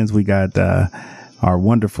Show ends, we got our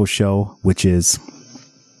wonderful show, which is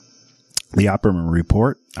the Opperman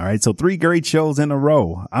Report. All right. So 3 great shows in a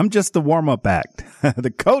row. I'm just the warm up act. The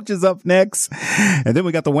coach is up next. And then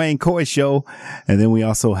we got the Wayne Coy Show. And then we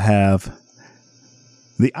also have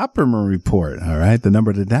the Opperman Report. All right. The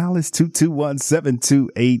number to dial is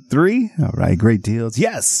 221-7283. All right. Great deals.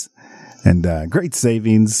 Yes. And great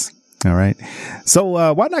savings. All right.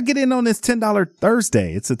 So why not get in on this $10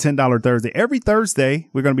 Thursday? It's a $10 Thursday. Every Thursday,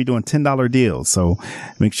 we're going to be doing $10 deals. So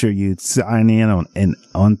make sure you sign in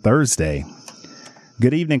on Thursday.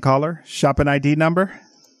 Good evening, caller. Shopping ID number.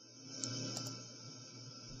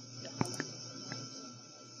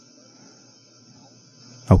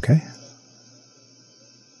 Okay.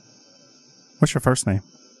 What's your first name?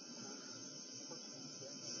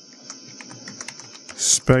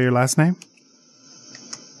 Spell your last name.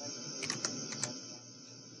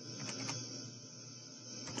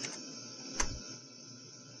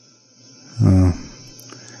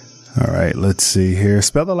 All right, let's see here.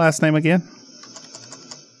 Spell the last name again.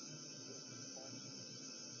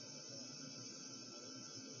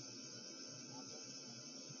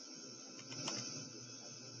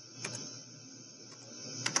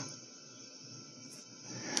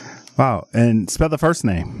 Wow, and spell the first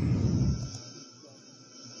name.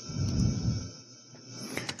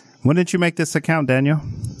 When did you make this account, Daniel?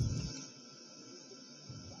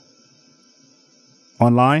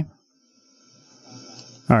 Online?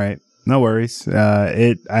 All right. No worries.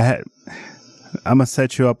 I'm gonna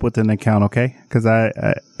set you up with an account, okay? Because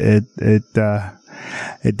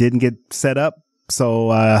it didn't get set up, so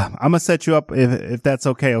I'm gonna set you up if that's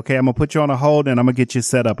okay. Okay, I'm gonna put you on a hold and I'm gonna get you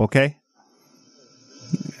set up. Okay.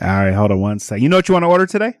 All right. Hold on one sec. You know what you want to order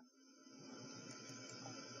today?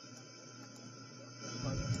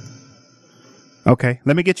 Okay.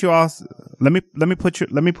 Let me get you all. Let me put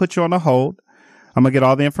you on a hold. I'm going to get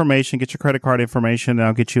all the information, get your credit card information, and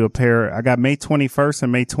I'll get you a pair. I got May 21st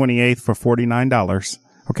and May 28th for $49.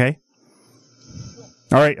 Okay?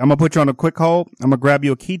 All right. I'm going to put you on a quick hold. I'm going to grab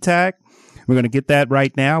you a key tag. We're going to get that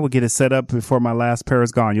right now. We'll get it set up before my last pair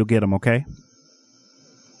is gone. You'll get them, okay?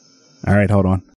 All right. Hold on.